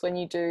Lucas when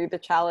you do the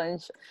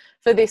challenge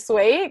for this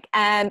week,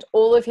 and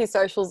all of his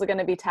socials are going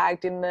to be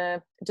tagged in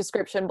the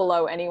description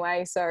below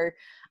anyway. So,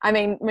 I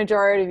mean,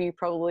 majority of you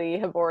probably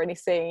have already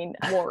seen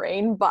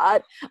Maureen,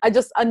 but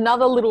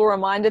another little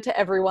reminder to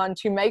everyone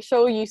to make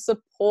sure you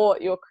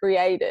support your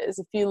creators.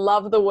 If you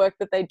love the work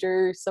that they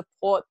do,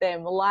 support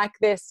them, like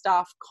their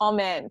stuff,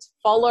 comment,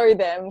 follow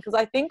them. Because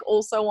I think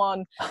also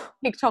on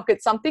TikTok,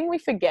 it's something we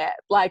forget,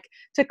 like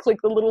to click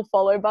the little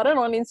follow button.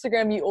 On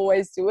Instagram, you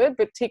always do it,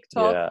 but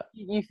TikTok,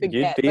 you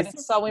forget. But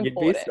it's so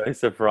important. You'd be so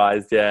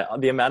surprised,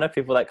 the amount of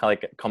people that kind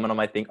of like comment on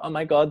my thing, oh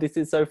my God, this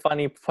is so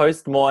funny,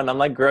 post more. And I'm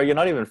like, girl, you're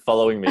not even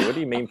following me. What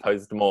do you mean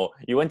post more?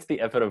 You went to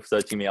the effort of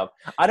searching me up.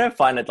 I don't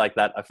find it like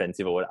that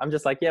offensive or whatever. I'm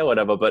just like, yeah,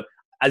 whatever. But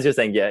as you're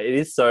saying,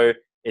 it's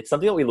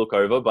something that we look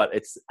over, but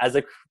it's as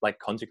a like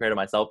content creator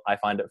myself, I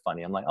find it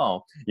funny. I'm like,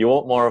 oh, you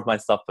want more of my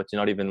stuff, but you're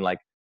not even like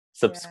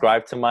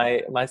subscribe to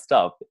my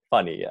stuff.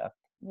 Funny, yeah.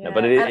 Yeah, No,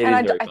 but it is very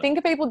I funny.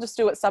 think people just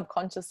do it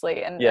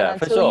subconsciously, and Yeah,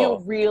 for until you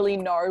sure. really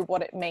know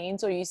what it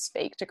means or you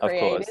speak to Of course.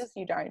 creators,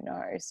 you don't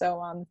know.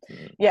 So,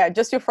 yeah,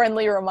 just your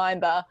friendly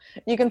reminder.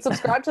 You can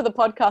subscribe to the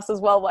podcast as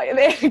well while you're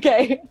there.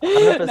 Okay.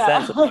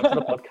 100% subscribe to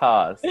the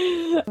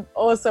podcast.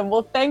 Awesome.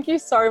 Well, thank you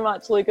so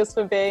much, Lucas,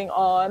 for being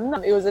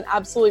on. It was an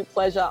absolute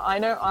pleasure. I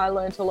know I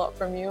learned a lot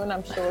from you, and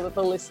I'm sure that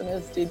the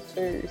listeners did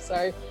too.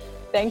 So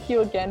thank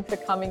you again for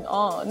coming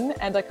on,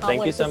 and I can't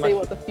wait to see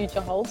what the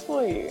future holds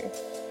for you.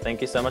 Thank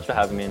you so much for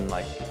having me and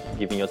like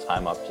giving your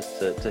time up just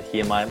to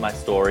hear my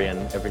story and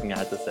everything I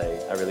had to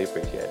say. I really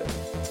appreciate it.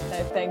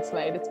 No, thanks,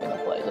 mate. It's been a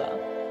pleasure.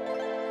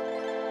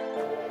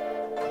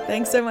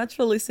 Thanks so much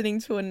for listening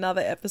to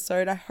another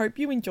episode. I hope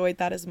you enjoyed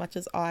that as much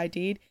as I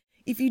did.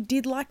 If you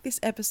did like this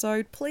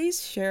episode,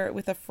 please share it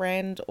with a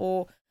friend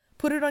or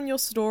put it on your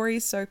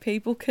stories so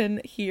people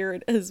can hear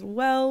it as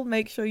well.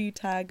 Make sure you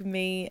tag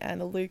me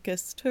and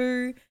Lucas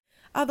too.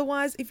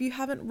 Otherwise, if you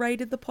haven't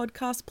rated the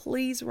podcast,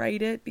 please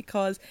rate it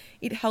because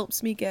it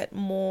helps me get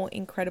more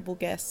incredible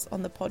guests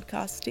on the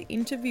podcast to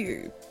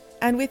interview.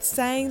 And with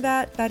saying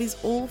that, that is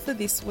all for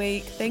this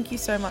week. Thank you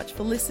so much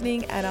for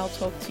listening, and I'll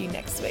talk to you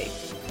next week.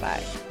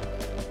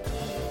 Bye.